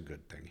 That's a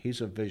good thing.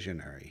 He's a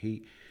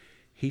visionary.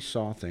 He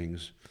saw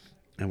things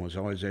and was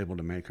always able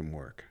to make them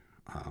work.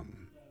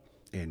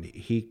 And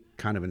he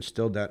kind of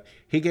instilled that.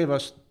 He gave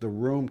us the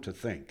room to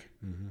think,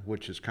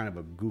 which is kind of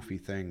a goofy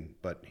thing,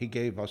 but he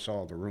gave us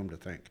all the room to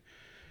think.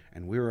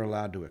 And we were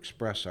allowed to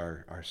express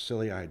our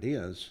silly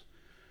ideas.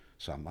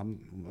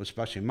 Some,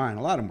 especially mine,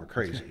 a lot of them were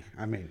crazy.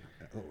 I mean,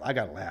 I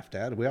got laughed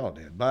at, we all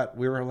did, but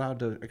we were allowed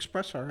to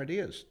express our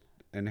ideas.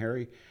 And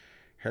Harry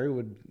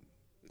would,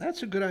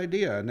 that's a good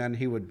idea. And then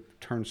he would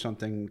turn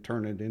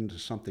it into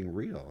something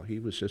real. He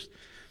was a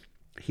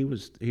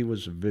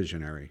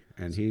visionary,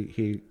 and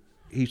he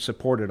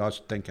supported us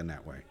thinking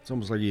that way. It's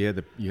almost like you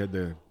had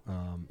the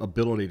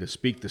ability to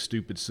speak the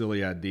stupid,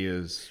 silly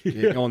ideas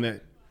on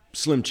that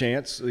slim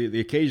chance,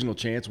 the occasional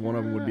chance one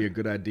of them would be a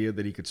good idea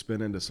that he could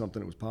spin into something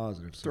that was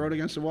positive. So. Throw it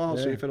against the wall,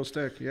 see if it'll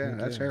stick. Yeah,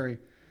 that's Harry.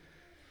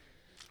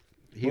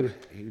 He was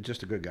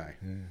just a good guy.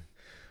 Yeah.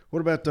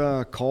 What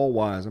about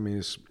call-wise? I mean,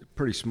 it's a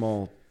pretty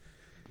small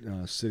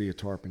city of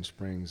Tarpon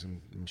Springs, and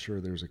I'm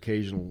sure there's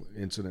occasional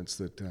incidents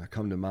that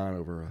come to mind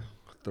over a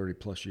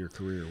 30-plus year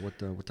career.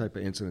 What type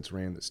of incidents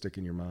ran that stick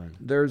in your mind?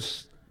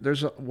 There's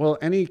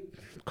any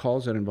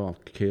calls that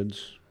involve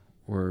kids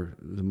were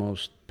the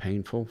most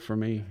painful for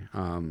me.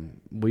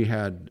 We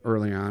had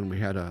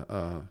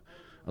a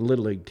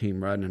Little League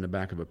team riding in the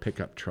back of a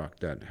pickup truck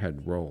that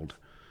had rolled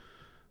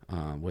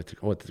with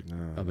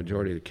a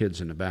majority of the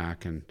kids in the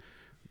back, and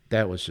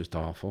that was just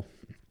awful.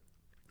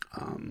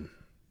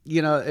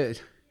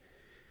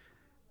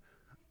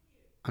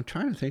 I'm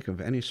trying to think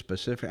of any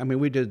specific. I mean,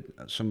 we did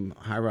some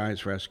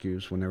high-rise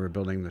rescues when they were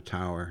building the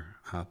tower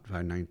out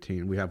by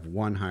 19. We have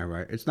one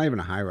high-rise. It's not even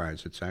a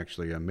high-rise. It's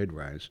actually a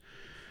mid-rise.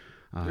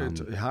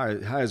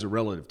 High is a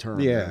relative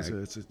term. Yeah.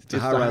 It's a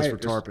high-rise for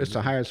Tarpon. It's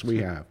the highest we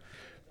have.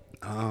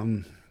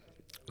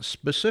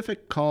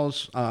 Specific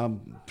calls,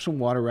 some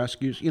water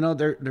rescues.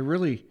 They're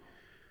really.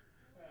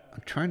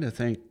 I'm trying to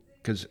think,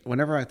 because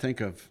whenever I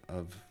think of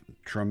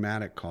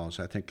traumatic calls,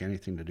 I think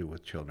anything to do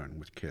with children,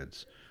 with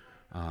kids.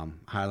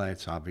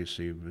 Highlights,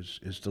 obviously,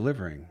 is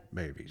delivering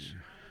babies,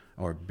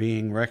 or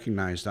being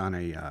recognized on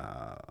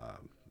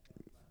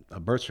a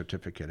birth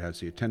certificate as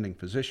the attending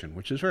physician,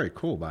 which is very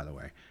cool, by the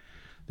way.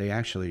 They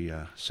actually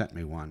sent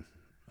me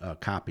a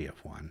copy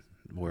of one.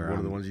 One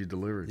of the ones you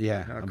delivered.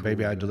 Yeah, How a cool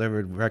baby I that?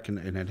 delivered,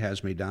 and it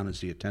has me down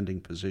as the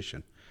attending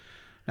physician.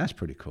 That's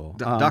pretty cool.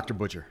 Dr.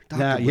 Butcher.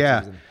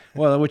 Yeah.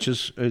 Well, which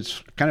is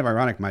it's kind of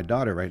ironic. My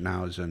daughter right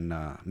now is in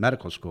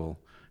medical school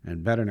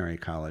and veterinary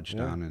college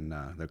down in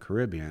the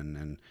Caribbean,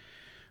 and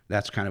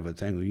that's kind of a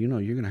thing. You're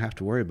going to have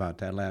to worry about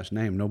that last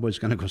name. Nobody's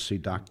going to go see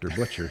Dr.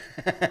 Butcher.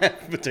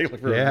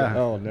 Yeah.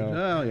 Oh, no.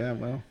 Oh, yeah.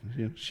 Well,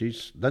 she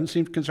doesn't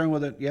seem concerned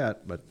with it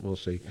yet, but we'll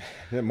see.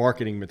 That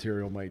marketing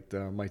material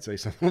might say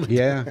something.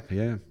 Yeah.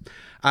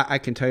 I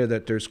can tell you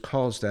that there's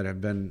calls that have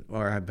been,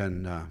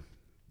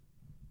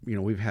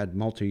 we've had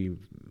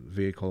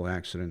multi-vehicle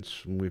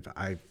accidents.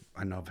 I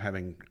know of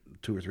having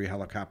 2 or 3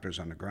 helicopters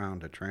on the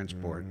ground to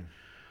transport.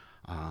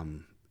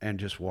 And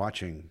just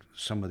watching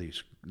some of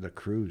the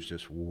crews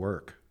just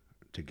work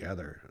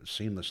together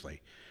seamlessly.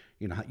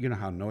 You know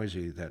how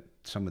noisy that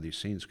some of these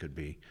scenes could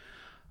be.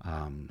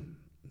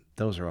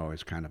 Those are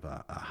always kind of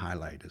a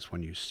highlight, is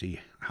when you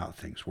see how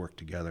things work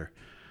together.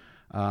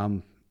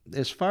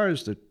 As far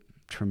as the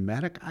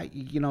traumatic,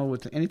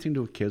 with anything to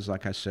do with kids,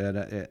 like I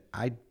said,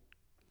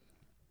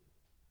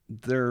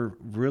 there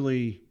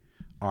really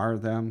are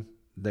them.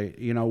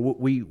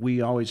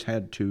 We always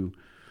had to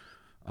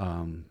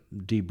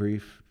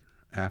debrief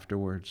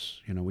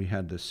afterwards. We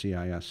had the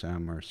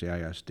CISM or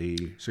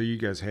CISD. So you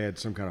guys had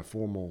some kind of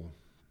formal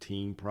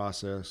team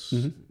process.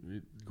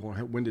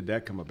 When did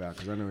that come about?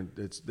 Because I know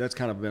that's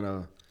kind of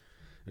been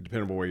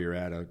depending on where you're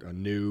at, a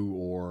new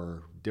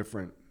or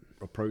different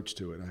approach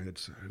to it.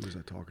 Who was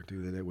I talking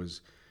to? That it was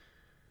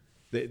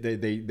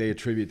they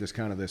attribute this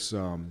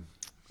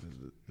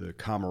the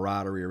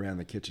camaraderie around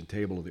the kitchen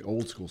table of the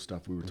old school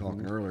stuff we were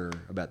talking earlier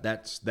about.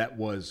 That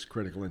was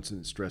critical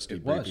incident stress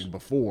debriefing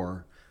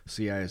before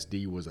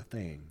CISD was a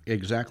thing.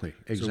 Exactly.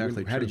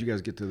 So how did you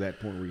guys get to that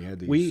point where you had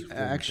these? We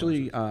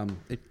actually,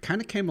 it kind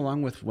of came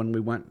along with when we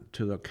went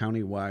to the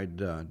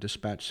county-wide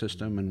dispatch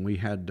system, and we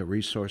had the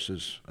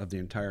resources of the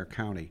entire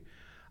county.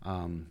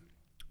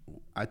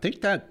 I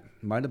think that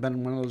might have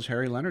been one of those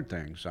Harry Leonard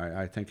things.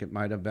 I think he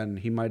might have been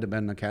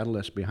the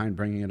catalyst behind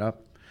bringing it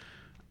up,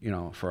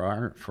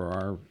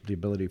 for the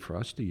ability for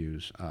us to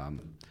use.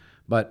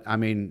 But I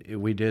mean,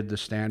 we did the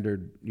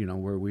standard,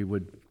 where we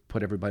would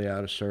put everybody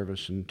out of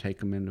service and take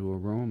them into a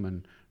room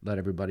and let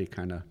everybody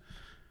kind of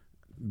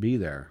be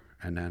there,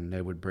 and then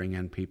they would bring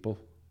in people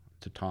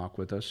to talk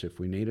with us if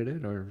we needed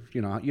it, or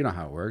you know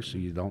how it works. So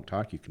you don't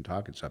talk, you can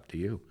talk. It's up to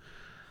you.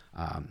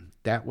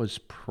 That was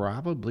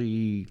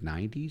probably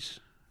 90s,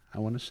 I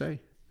want to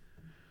say,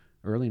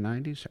 early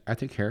 90s. I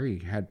think Harry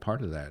had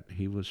part of that.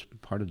 He was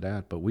part of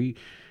that, but we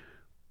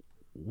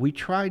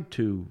tried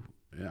to,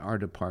 our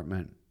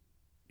department,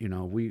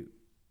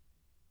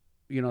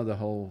 the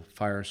whole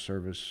fire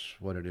service,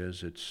 what it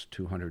is, it's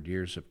 200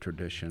 years of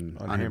tradition,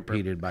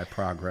 unimpeded by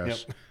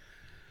progress.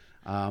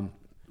 Yep.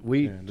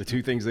 The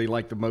 2 things they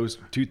like the most,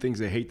 2 things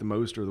they hate the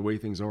most, are the way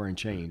things are and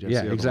change.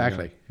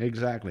 That's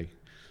Exactly.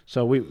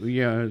 So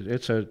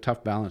it's a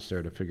tough balance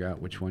there to figure out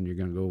which one you're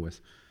going to go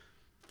with.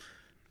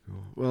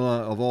 Well,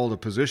 of all the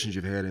positions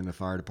you've had in the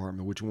fire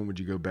department, which one would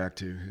you go back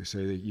to?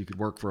 Say that you could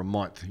work for a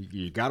month.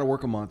 You got to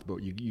work a month,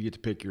 but you get to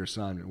pick your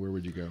assignment. Where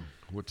would you go?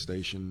 What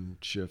station,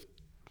 shift?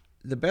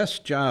 The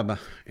best job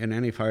in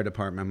any fire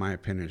department, in my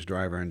opinion, is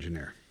driver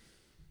engineer.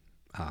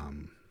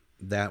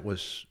 That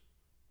was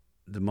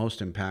the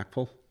most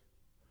impactful.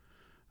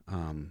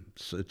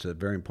 So it's a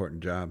very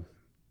important job.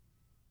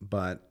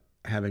 But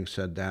having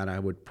said that, I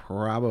would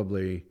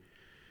probably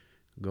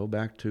go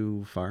back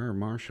to fire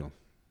marshal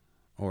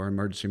or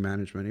emergency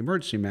management.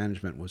 Emergency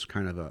management was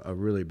kind of a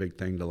really big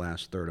thing the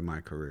last third of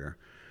my career.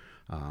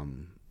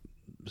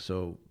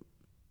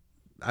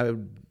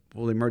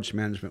 Emergency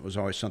management was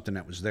always something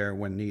that was there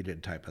when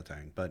needed type of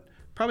thing. But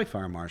probably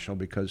fire marshal,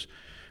 because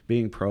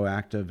being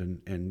proactive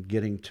and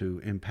getting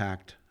to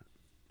impact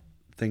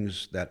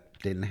things that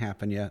didn't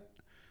happen yet,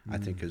 I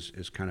think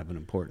is kind of an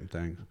important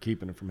thing.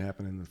 Keeping it from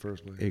happening in the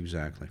first place.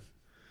 Exactly.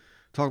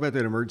 Talk about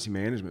that emergency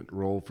management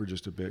role for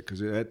just a bit,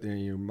 because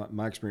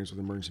my experience with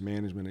emergency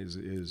management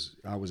is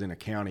I was in a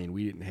county and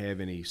we didn't have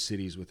any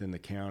cities within the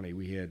county.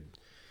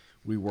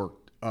 We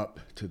worked up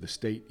to the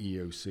state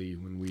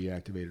EOC when we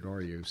activated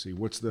our EOC.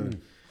 What's the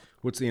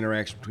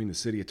interaction between the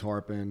city of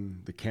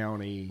Tarpon, the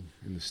county,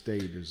 and the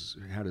state?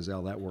 How does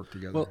all that work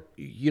together? Well,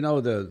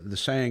 the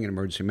saying in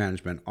emergency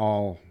management,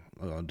 all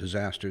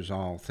disasters,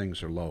 all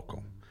things are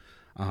local.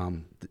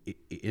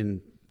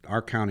 In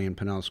our county, in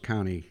Pinellas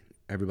County,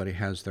 everybody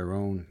has their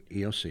own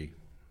EOC.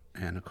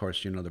 And of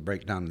course, the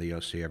breakdown of the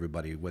EOC,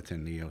 everybody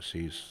within the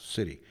EOC's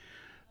city.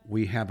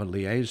 We have a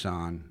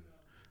liaison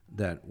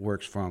that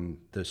works from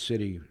the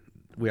city.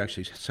 We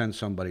actually send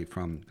somebody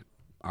from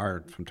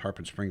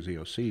Tarpon Springs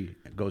EOC.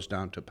 It goes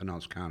down to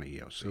Pinellas County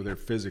EOC. So they're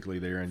physically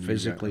there, and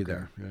physically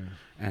there, yeah.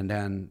 And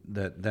then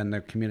their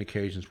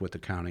communications with the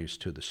counties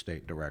to the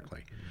state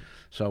directly.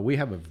 So we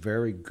have a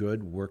very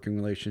good working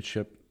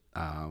relationship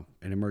in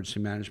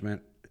emergency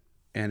management,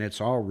 and it's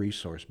all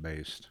resource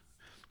based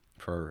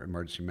for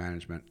emergency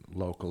management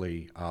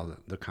locally.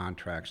 The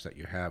contracts that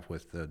you have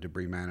with the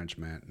debris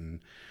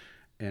management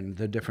and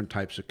the different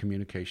types of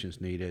communications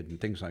needed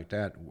and things like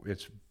that.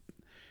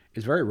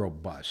 It's very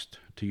robust,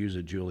 to use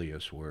a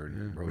Julius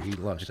word. Yeah. He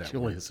loves that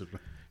word.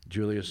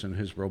 Julius and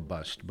his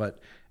robust. But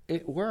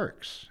it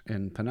works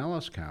in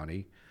Pinellas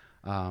County.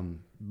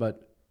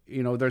 But,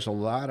 there's a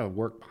lot of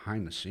work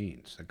behind the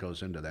scenes that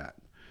goes into that.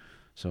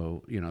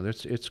 So,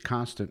 it's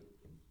constant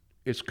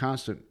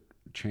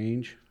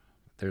change.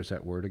 There's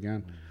that word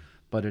again. Mm-hmm.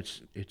 But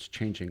it's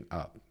changing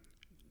up.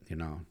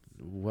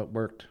 What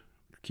worked,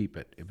 keep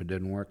it. If it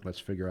didn't work, let's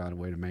figure out a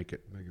way to make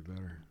it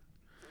better.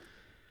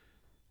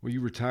 Well,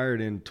 you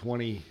retired in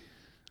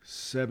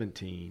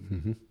 2017.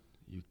 Mm-hmm.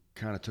 You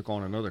kind of took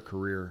on another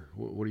career.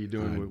 What are you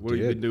doing? What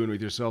have you been doing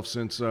with yourself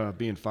since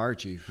being fire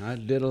chief? I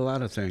did a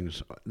lot of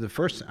things.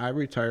 I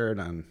retired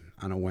on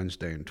a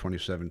Wednesday in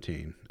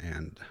 2017,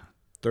 and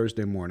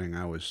Thursday morning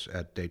I was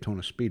at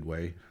Daytona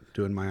Speedway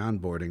doing my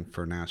onboarding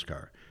for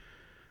NASCAR.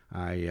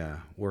 I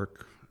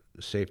work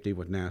safety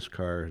with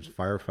NASCAR as a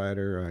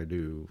firefighter. I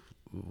do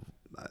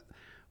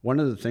one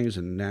of the things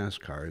in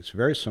NASCAR. It's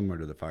very similar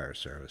to the fire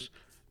service.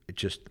 It's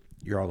just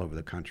you're all over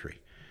the country.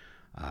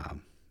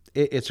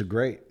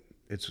 NASCAR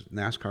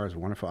is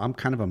wonderful. I'm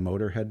kind of a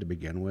motorhead to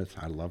begin with.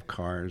 I love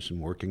cars and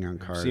working on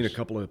cars. I've seen a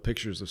couple of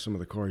pictures of some of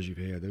the cars you've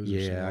had. Those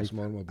are some awesome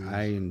automobiles.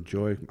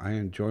 I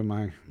enjoy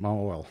my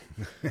oil.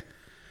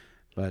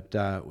 But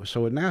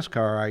so with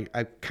NASCAR,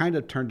 I kind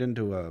of turned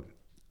into a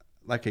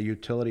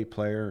utility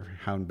player.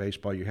 How in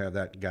baseball you have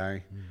that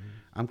guy. Mm-hmm.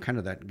 I'm kind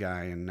of that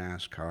guy in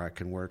NASCAR. I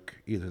can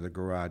work either the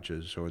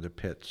garages or the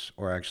pits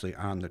or actually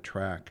on the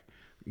track,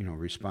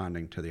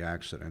 responding to the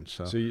accident.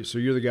 So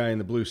you're the guy in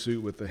the blue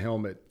suit with the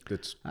helmet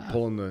that's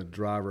pulling the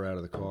driver out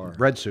of the car.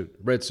 Red suit.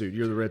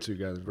 You're the red suit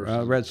guy.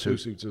 Red suit. Blue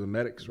suits are the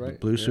medics, right?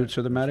 Blue suits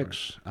are the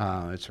medics.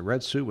 It's a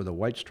red suit with a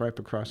white stripe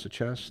across the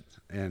chest.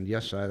 And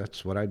yes,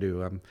 that's what I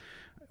do. I'm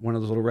one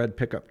of those little red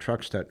pickup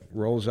trucks that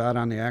rolls out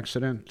on the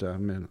accident.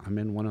 I'm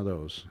in one of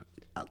those.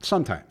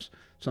 Sometimes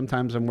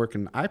I'm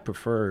working. I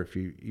prefer if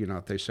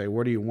if they say,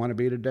 where do you want to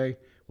be today?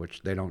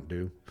 Which they don't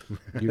do.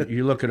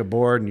 You look at a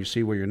board and you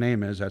see where your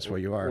name is. That's where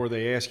you are. Or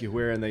they ask you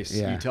where, and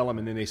you tell them,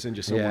 and then they send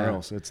you somewhere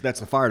else. That's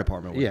the fire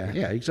department.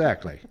 Yeah,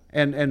 exactly.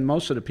 And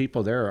most of the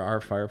people there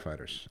are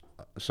firefighters.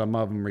 Some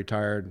of them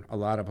retired. A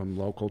lot of them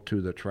local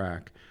to the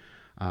track.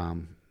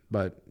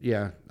 But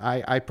yeah,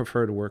 I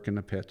prefer to work in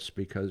the pits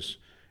because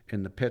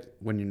in the pit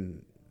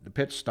the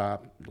pit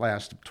stop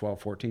lasts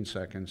 12, 14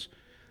 seconds.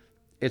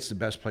 It's the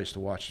best place to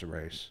watch the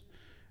race.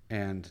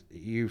 And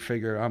you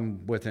figure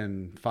I'm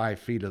within 5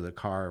 feet of the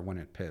car when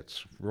it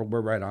pits. We're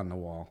right on the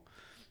wall.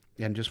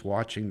 And just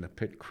watching the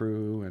pit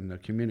crew and the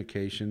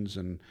communications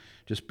and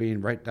just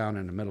being right down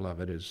in the middle of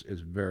it is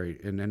very...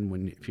 And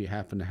then if you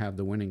happen to have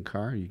the winning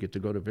car, you get to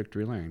go to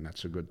victory lane.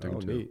 That's a good thing,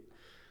 too. Neat.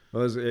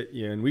 Well,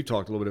 and we've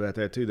talked a little bit about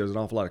that, too. There's an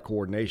awful lot of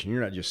coordination.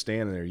 You're not just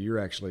standing there. You're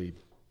actually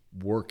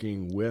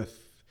working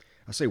with...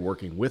 I say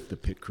working with the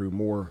pit crew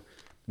more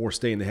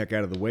staying the heck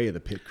out of the way of the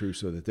pit crew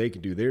so that they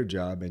can do their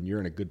job, and you're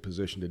in a good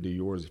position to do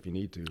yours if you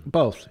need to.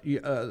 Both.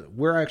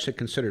 We're actually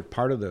considered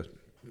part of the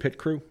pit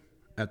crew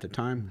at the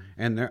time,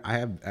 and I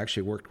have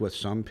actually worked with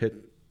some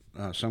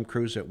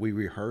crews that we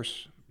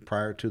rehearse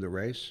prior to the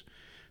race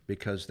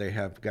because they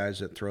have guys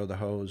that throw the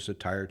hose, the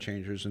tire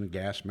changers, and the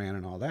gas man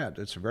and all that.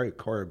 It's a very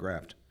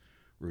choreographed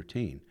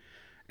routine,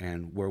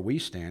 and where we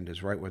stand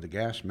is right where the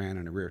gas man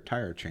and the rear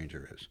tire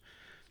changer is.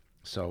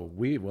 So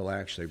we will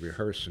actually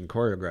rehearse and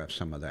choreograph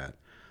some of that.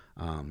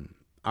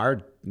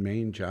 Our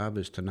main job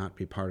is to not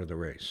be part of the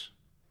race.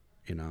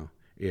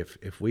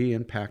 If we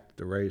impact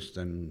the race,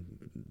 then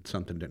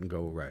something didn't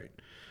go right.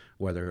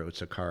 Whether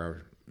it's a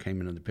car came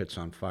into the pits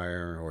on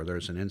fire or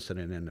there's an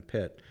incident in the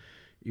pit,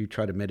 you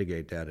try to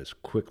mitigate that as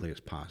quickly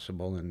as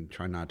possible and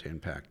try not to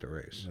impact the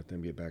race. Let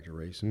them get back to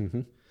racing.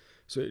 Mm-hmm.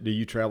 So do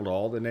you travel to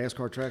all the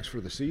NASCAR tracks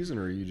for the season,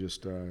 or are you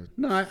just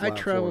I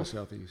travel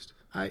southeast?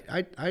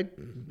 I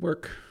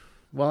work...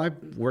 Well,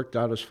 I've worked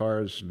out as far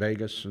as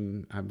Vegas,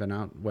 and I've been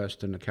out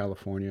west into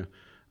California,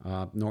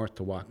 north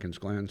to Watkins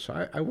Glen.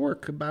 So I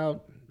work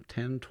about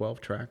 10,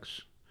 12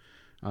 tracks.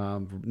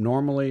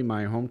 Normally,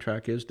 my home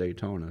track is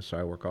Daytona, so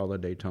I work all the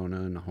Daytona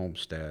and the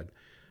Homestead.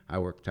 I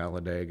work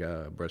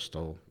Talladega,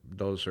 Bristol.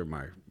 Those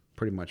are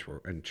pretty much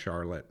in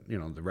Charlotte,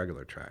 the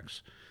regular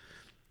tracks.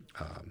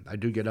 I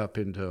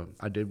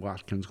did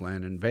Watkins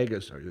Glen, and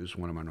Vegas is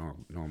one of my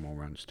normal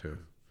runs, too.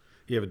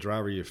 you have a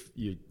driver you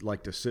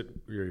like to sit,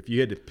 or if you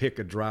had to pick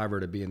a driver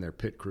to be in their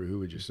pit crew, who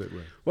would you sit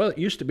with? Well, it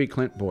used to be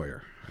Clint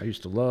Boyer. I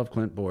used to love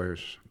Clint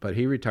Boyers, but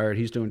he retired.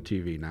 He's doing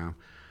TV now.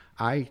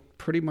 I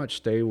pretty much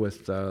stay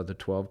with the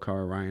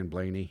 12-car Ryan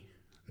Blaney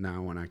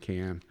now when I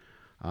can.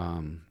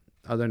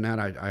 Other than that,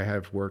 I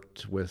have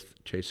worked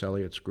with Chase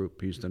Elliott's group.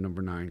 He's the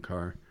number 9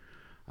 car.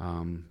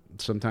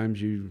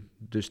 Sometimes you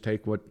just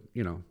take what,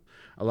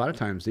 a lot of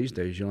times these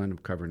days you'll end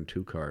up covering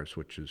 2 cars,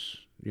 which is,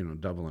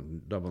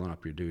 doubling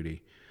up your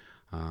duty.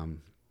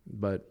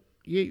 But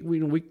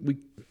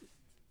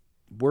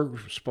we're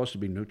supposed to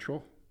be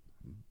neutral,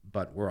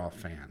 but we're all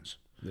fans.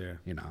 Yeah.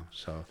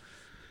 So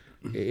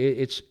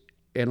it's,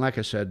 and like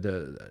I said,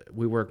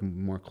 we work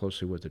more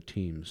closely with the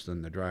teams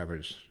than the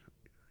drivers.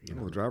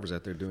 Well, the driver's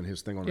out there doing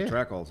his thing on the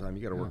track all the time.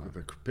 You got to work with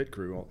the pit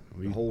crew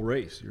the whole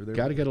race. You're there.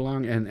 Got to get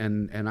along,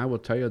 and I will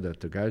tell you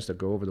that the guys that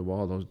go over the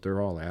wall, they're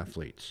all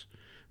athletes.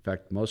 In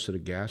fact, most of the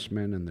gas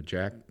men and the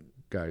jack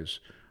guys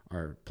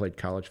played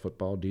college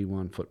football,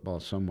 D1 football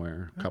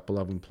somewhere. A couple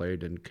of them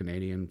played in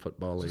Canadian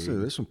Football League. So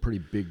there's some pretty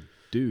big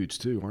dudes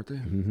too, aren't they?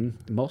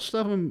 Mm-hmm. Most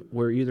of them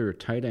were either a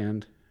tight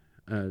end,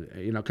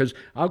 because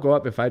I'll go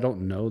up if I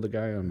don't know the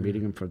guy. I'm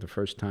meeting him for the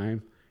first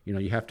time.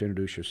 You have to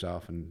introduce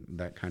yourself and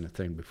that kind of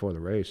thing before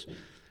the race.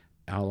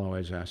 I'll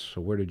always ask,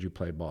 so where did you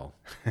play ball?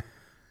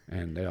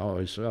 And they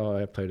always,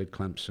 I played at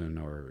Clemson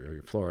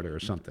or Florida or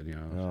something,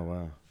 Oh,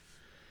 wow.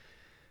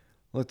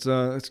 Let's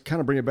kind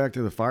of bring it back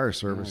to the fire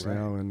service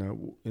now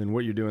and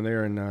what you're doing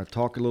there, and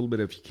talk a little bit,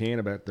 if you can,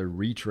 about the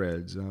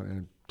retreads,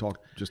 and talk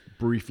just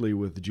briefly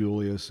with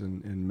Julius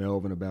and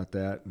Melvin about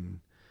that. And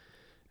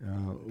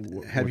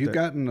have you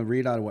gotten the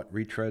read out of what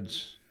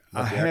retreads?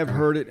 I have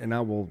heard it, and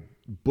I will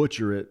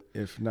butcher it,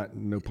 if not,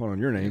 no pun on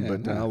your name,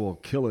 but I will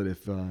kill it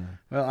if. Well,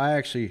 I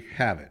actually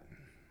have it.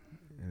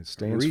 It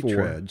stands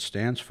Retread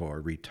stands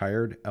for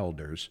Retired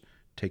Elders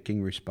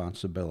Taking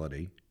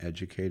Responsibility,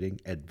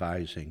 Educating,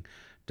 Advising,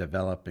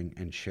 Developing,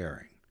 and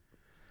Sharing.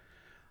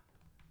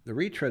 The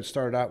retread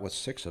started out with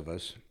 6 of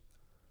us.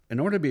 In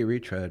order to be a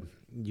retread,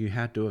 you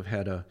had to have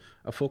had a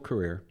full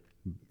career,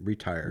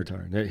 retired.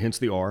 Hence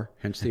the R.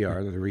 Hence the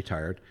R, the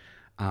retired.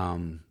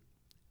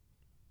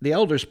 The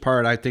elders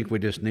part, I think we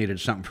just needed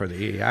something for the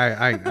E.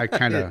 I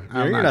kind of,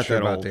 I'm not sure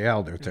about the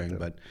elder thing,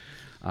 but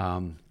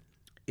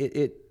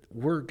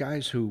we're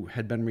guys who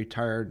had been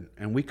retired,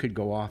 and we could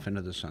go off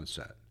into the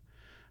sunset.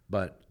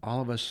 But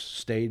all of us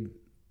stayed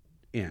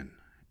in,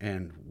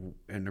 and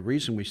the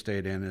reason we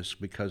stayed in is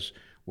because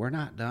we're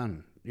not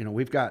done.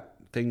 We've got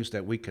things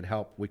that we could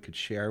help, we could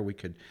share, we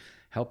could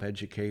help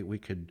educate, we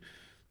could,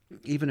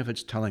 even if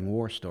it's telling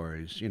war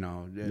stories,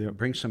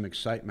 bring some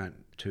excitement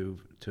to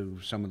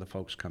some of the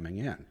folks coming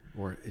in.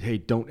 Or, hey,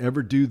 don't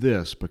ever do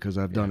this because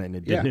I've done it and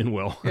it didn't end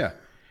well. Yeah.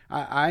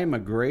 I'm a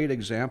great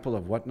example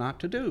of what not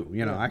to do.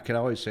 I could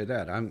always say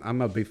that.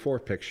 I'm a before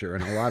picture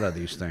in a lot of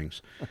these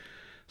things.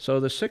 So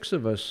the 6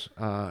 of us,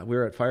 we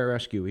were at Fire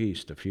Rescue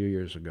East a few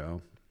years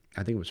ago.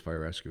 I think it was Fire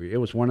Rescue. It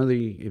was one of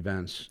the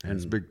events. And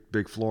it's a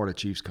big Florida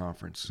Chiefs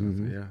conference.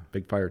 Mm-hmm. Yeah.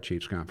 Big Fire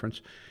Chiefs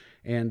conference.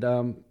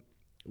 And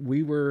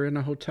we were in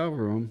a hotel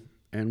room,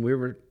 and we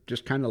were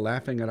just kind of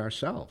laughing at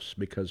ourselves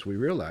because we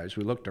realized,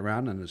 we looked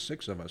around and the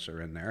 6 of us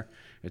are in there.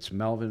 It's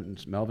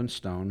Melvin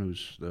Stone,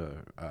 who's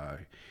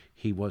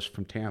he was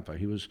from Tampa.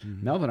 He was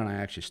Melvin and I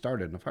actually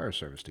started in the fire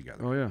service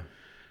together. Oh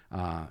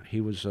yeah. He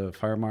was a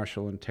fire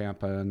marshal in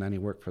Tampa, and then he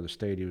worked for the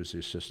state. He was the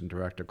assistant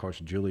director. Of course,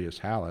 Julius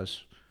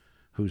Hallis,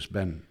 who's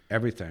been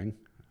everything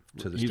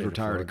to the state. He's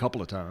retired a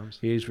couple of times.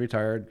 He's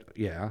retired,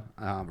 yeah.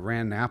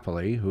 Rand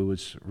Napoli, who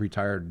was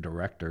retired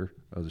director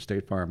of the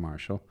state fire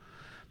marshal.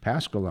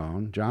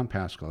 John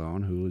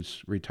Pascalone,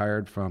 who's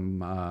retired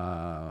from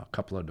a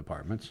couple of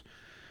departments.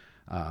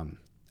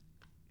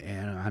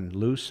 And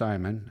Lou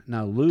Simon.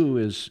 Now, Lou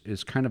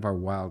is kind of our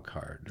wild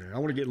card. Yeah, I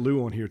want to get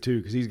Lou on here, too,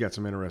 because he's got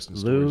some interesting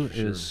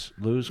stories.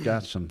 Lou's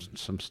got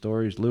some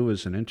stories. Lou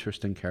is an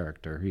interesting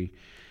character.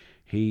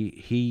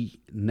 He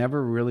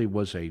never really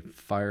was a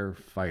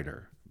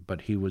firefighter,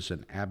 but he was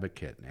an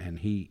advocate, and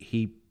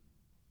he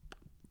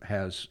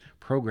has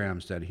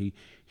programs that he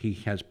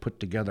has put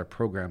together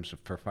programs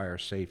for fire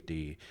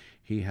safety.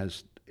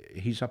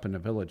 He's up in the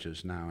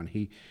villages now, and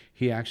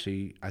he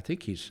actually, I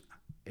think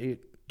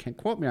can't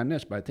quote me on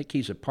this, but I think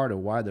he's a part of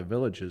why the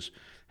villages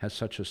has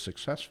such a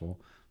successful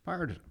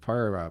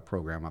fire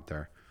program up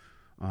there.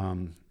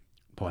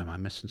 Boy, am I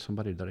missing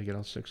somebody? Did I get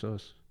all 6 of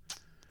us?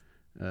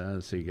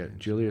 Let's see, you got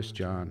Julius,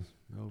 John,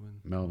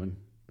 Melvin,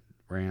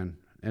 Rand,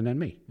 and then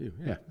me.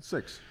 Yeah,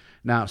 6.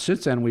 Now,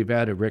 since then, we've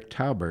added Rick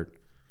Talbert,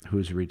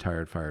 who's a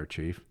retired fire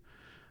chief.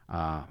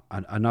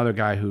 Another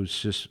guy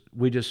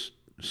we just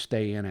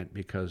stay in it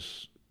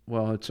because,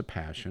 well, it's a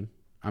passion.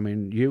 I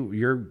mean,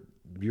 you're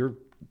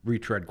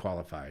retread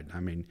qualified. I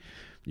mean,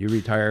 you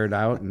retired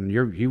out and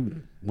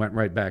you went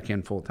right back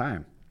in full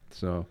time.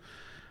 So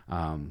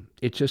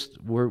it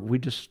just we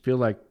just feel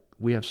like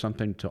we have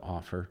something to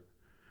offer.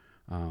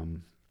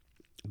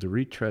 The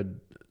retread,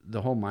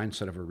 the whole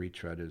mindset of a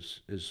retread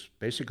is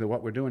basically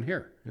what we're doing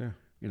here. Yeah,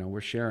 we're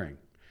sharing.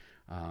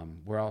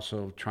 We're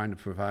also trying to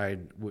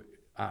provide.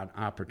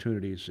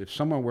 opportunities. If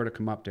someone were to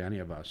come up to any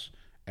of us,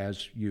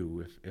 as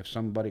you, if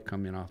somebody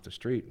come in off the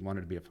street and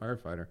wanted to be a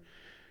firefighter,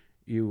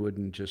 you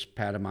wouldn't just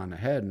pat them on the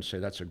head and say,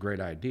 that's a great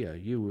idea.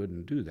 You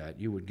wouldn't do that.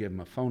 You would give them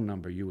a phone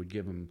number. You would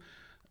give them,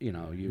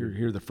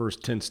 here are the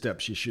first 10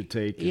 steps you should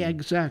take. Yeah,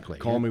 exactly.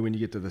 Call me when you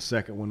get to the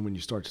second one, when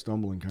you start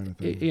stumbling, kind of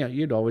thing. Yeah,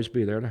 you'd always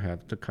be there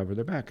to cover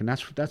their back, and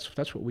that's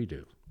what we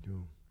do.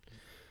 Cool.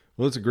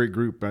 Well, it's a great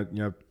group.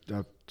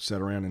 I've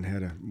sat around and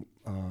had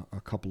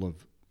a couple of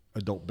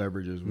adult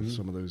beverages with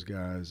some of those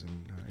guys,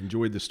 and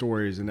enjoyed the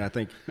stories. And I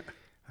think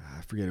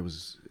I forget, it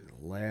was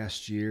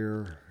last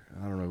year.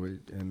 I don't know,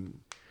 and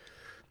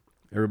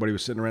everybody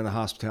was sitting around the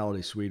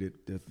hospitality suite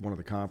at one of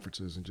the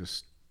conferences and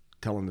just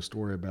telling the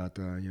story about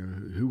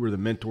who were the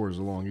mentors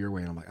along your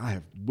way. And I'm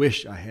like,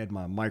 wish I had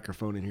my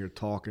microphone in here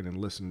talking and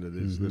listening to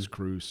this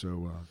crew.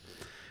 So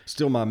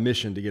still my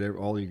mission to get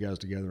all you guys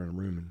together in a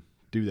room and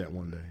do that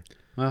one day.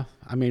 Well,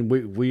 I mean,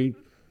 we're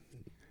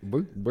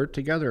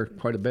together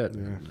quite a bit.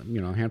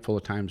 Yeah. A handful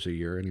of times a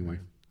year anyway.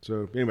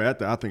 So anyway,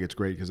 I think it's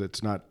great because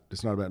it's not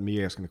about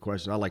me asking the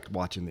questions. I like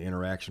watching the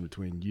interaction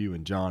between you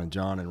and John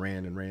and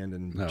Rand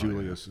and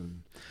Julius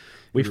and.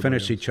 We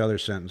finish each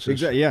other's sentences.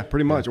 Exactly. Yeah,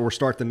 pretty much. Or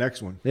start the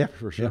next one. Yeah,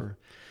 for sure.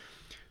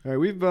 Yeah. All right,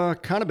 we've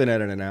kind of been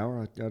at it an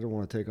hour. I don't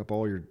want to take up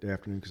all your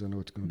afternoon because I know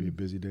it's going to be a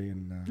busy day,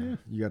 and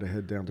you got to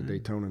head down to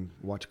Daytona and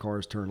watch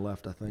cars turn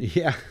left, I think.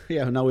 Yeah.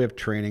 Now we have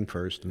training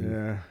first.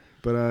 Yeah.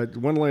 But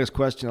one last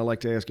question I like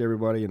to ask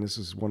everybody, and this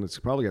is one that's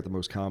probably got the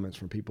most comments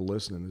from people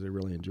listening, is they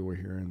really enjoy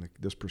hearing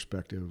this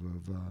perspective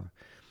of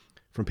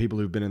from people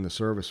who've been in the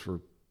service for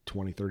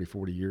 20, 30,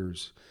 40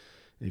 years.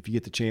 If you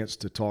get the chance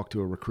to talk to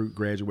a recruit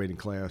graduating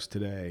class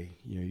today,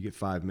 you get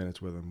 5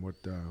 minutes with them.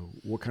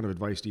 What kind of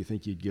advice do you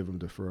think you'd give them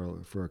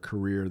for a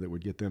career that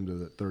would get them to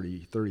the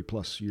 30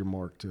 plus year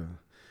mark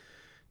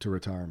to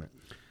retirement?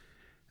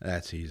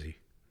 That's easy.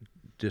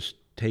 Just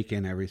take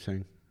in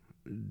everything.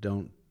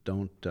 Don't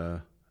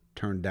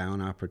turn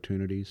down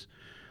opportunities.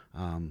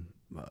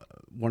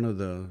 One of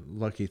the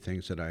lucky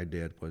things that I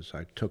did was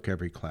I took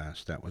every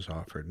class that was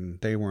offered, and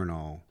they weren't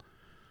all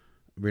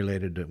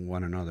related to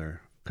one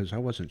another, because I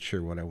wasn't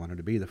sure what I wanted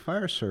to be. The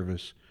fire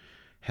service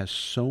has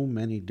so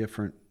many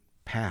different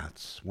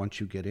paths once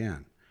you get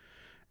in.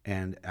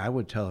 And I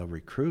would tell a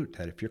recruit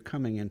that if you're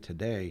coming in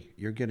today,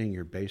 you're getting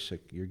your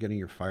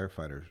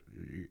firefighter.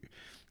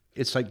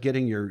 It's like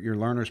getting your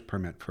learner's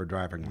permit for a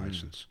driving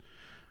license.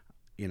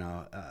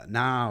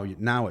 Now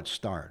it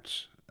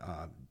starts.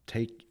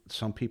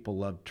 Some people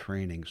love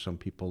training. Some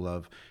people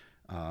love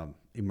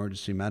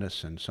emergency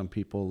medicine. Some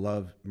people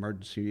love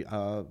emergency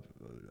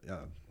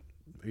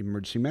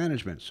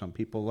management. Some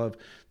people love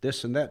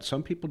this and that.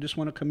 Some people just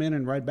want to come in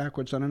and ride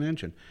backwards on an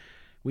engine.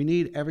 We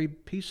need every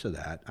piece of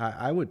that.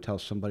 I would tell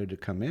somebody to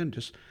come in,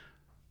 just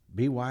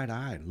be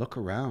wide-eyed, look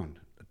around,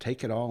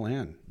 take it all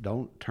in.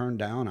 Don't turn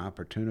down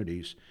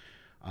opportunities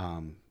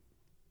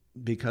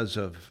because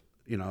of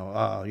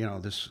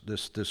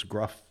this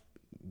gruff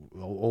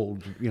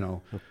old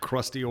a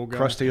crusty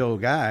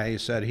old guy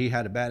said he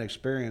had a bad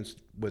experience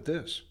with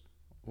this.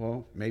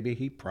 Well, maybe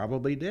he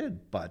probably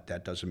did, but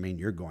that doesn't mean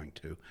you're going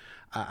to.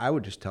 I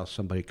would just tell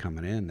somebody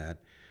coming in that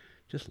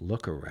just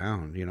look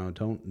around.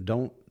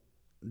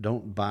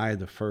 Don't buy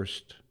the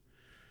first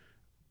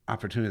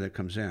opportunity that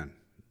comes in.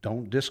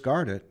 Don't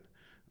discard it,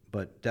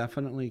 but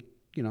definitely,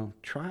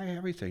 try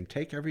everything.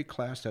 Take every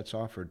class that's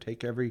offered.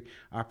 Take every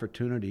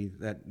opportunity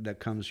that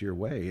comes your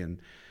way. And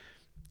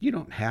you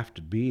don't have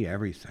to be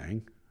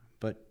everything,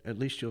 but at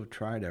least you'll have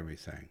tried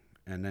everything,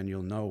 and then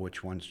you'll know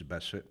which one's the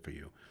best fit for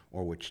you.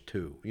 Or which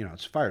two.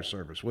 It's fire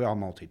service. We all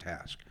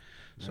multitask.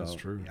 That's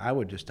true. I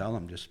would just tell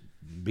them, just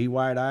be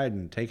wide-eyed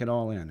and take it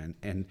all in.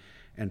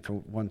 And for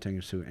one thing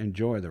is to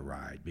enjoy the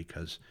ride,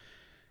 because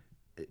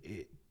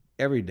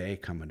every day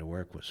coming to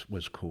work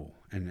was cool.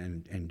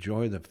 And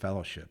enjoy the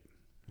fellowship.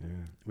 Yeah.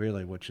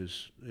 Really, which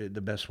is the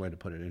best way to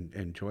put it.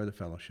 Enjoy the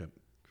fellowship.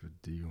 Good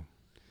deal.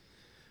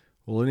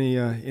 Well,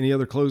 any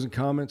other closing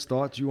comments,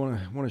 thoughts you want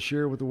to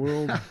share with the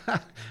world?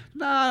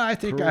 No, I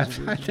think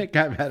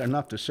I've had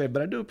enough to say,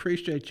 but I do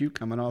appreciate you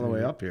coming all the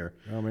way up here.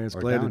 Oh man, it's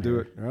glad to do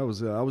it. I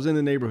was in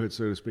the neighborhood,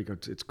 so to speak.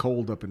 It's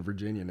cold up in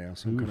Virginia now,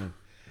 so I'm gonna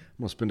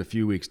spend a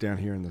few weeks down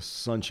here in the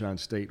Sunshine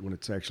State when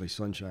it's actually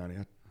sunshiny.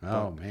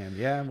 Oh man,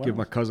 yeah. Well, give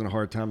my cousin a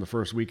hard time. The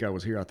first week I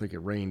was here, I think it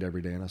rained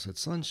every day, and I said,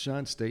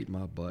 "Sunshine State,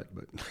 my butt."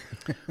 But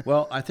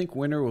well, I think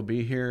winter will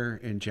be here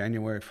in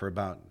January for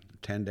about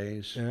 10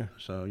 days. Yeah.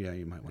 So yeah,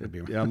 you might want to be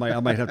around. Yeah, I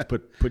might have to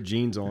put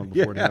jeans on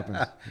before it happens.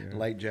 Yeah.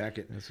 Light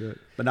jacket. That's it.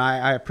 But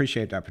I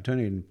appreciate the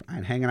opportunity,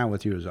 and hanging out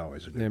with you is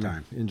always a good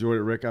time. Enjoyed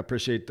it, Rick. I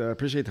appreciate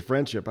the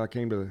friendship. I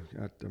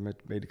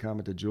made the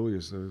comment to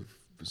Julius.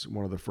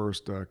 One of the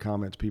first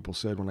comments people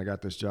said when I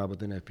got this job at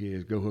the NFPA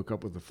is go hook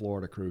up with the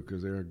Florida crew,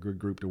 because they're a good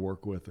group to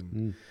work with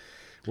and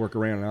work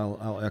around. And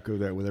I'll echo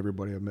that with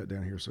everybody I've met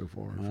down here so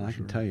far. Well, I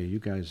can tell you,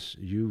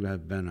 you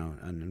have been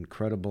an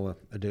incredible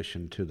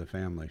addition to the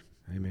family.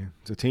 Hey, man.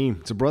 It's a team.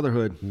 It's a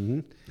brotherhood. Mm-hmm.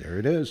 There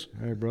it is.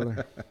 All right,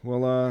 brother.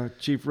 Well,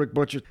 Chief Rick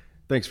Butcher,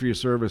 thanks for your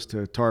service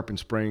to Tarpon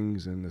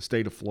Springs and the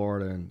state of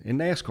Florida and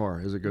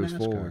NASCAR as it goes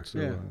forward. So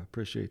I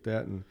appreciate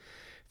that. And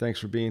thanks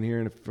for being here.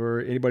 And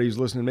for anybody who's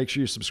listening, make sure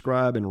you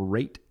subscribe and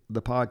rate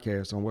the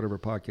podcast on whatever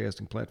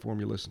podcasting platform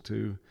you listen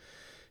to.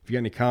 If you got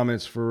any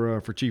comments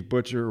for Chief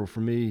Butcher or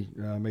for me,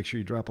 make sure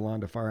you drop a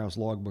line to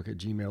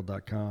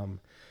firehouselogbook@gmail.com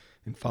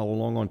and follow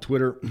along on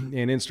Twitter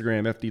and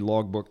Instagram. FD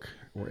Logbook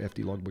or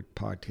FD Logbook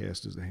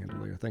Podcast is the handle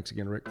there. Thanks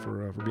again, Rick,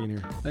 for being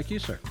here. Thank you,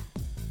 sir.